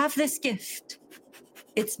 have this gift.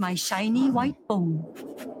 It's my shiny white bone."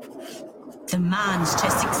 The man's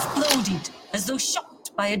chest exploded as though shot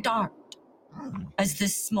by a dart, as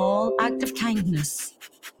this small act of kindness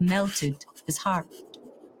melted his heart.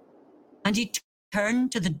 And he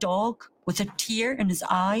turned to the dog with a tear in his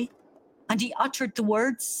eye, and he uttered the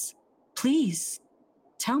words, "Please,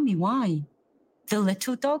 tell me why." The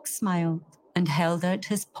little dog smiled and held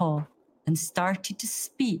out his paw and started to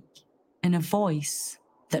speak in a voice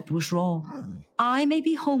that was raw. "I may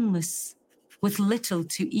be homeless with little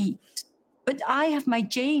to eat, but I have my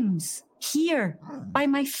James here by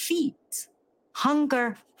my feet.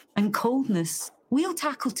 Hunger and coldness we'll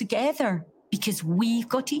tackle together because we've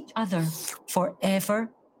got each other forever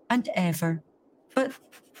and ever. But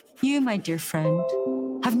you, my dear friend,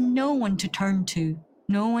 have no one to turn to,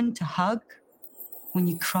 no one to hug when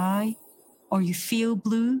you cry or you feel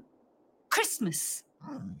blue. Christmas,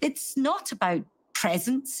 it's not about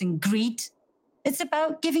presents and greed. It's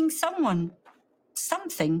about giving someone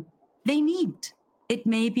something they need. It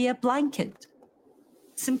may be a blanket,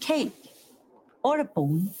 some cake, or a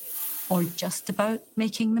bone, or just about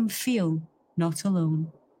making them feel not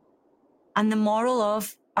alone. And the moral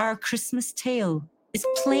of our Christmas tale is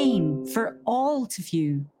plain for all to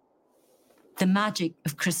view. The magic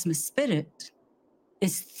of Christmas spirit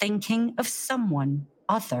is thinking of someone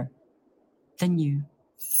other than you.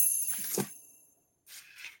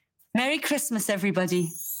 Merry Christmas, everybody.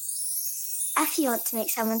 If you want to make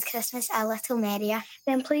someone's Christmas a little merrier,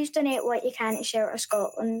 then please donate what you can to Shelter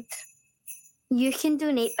Scotland. You can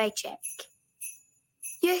donate by cheque.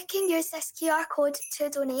 You can use this QR code to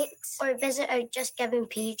donate or visit our Just Giving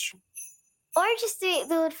page. Or just do it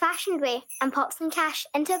the old-fashioned way and pop some cash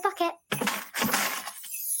into a bucket.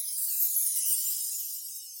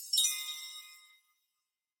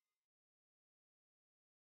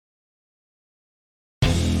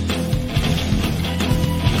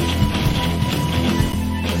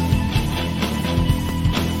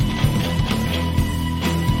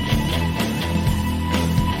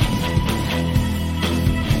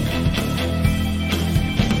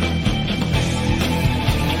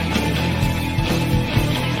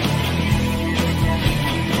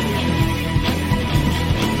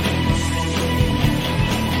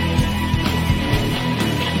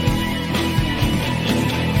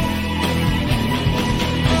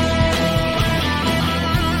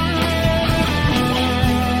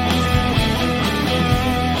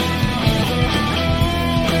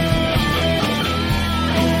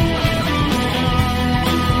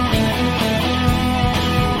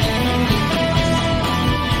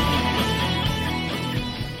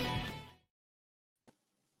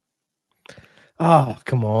 Oh,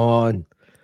 come on.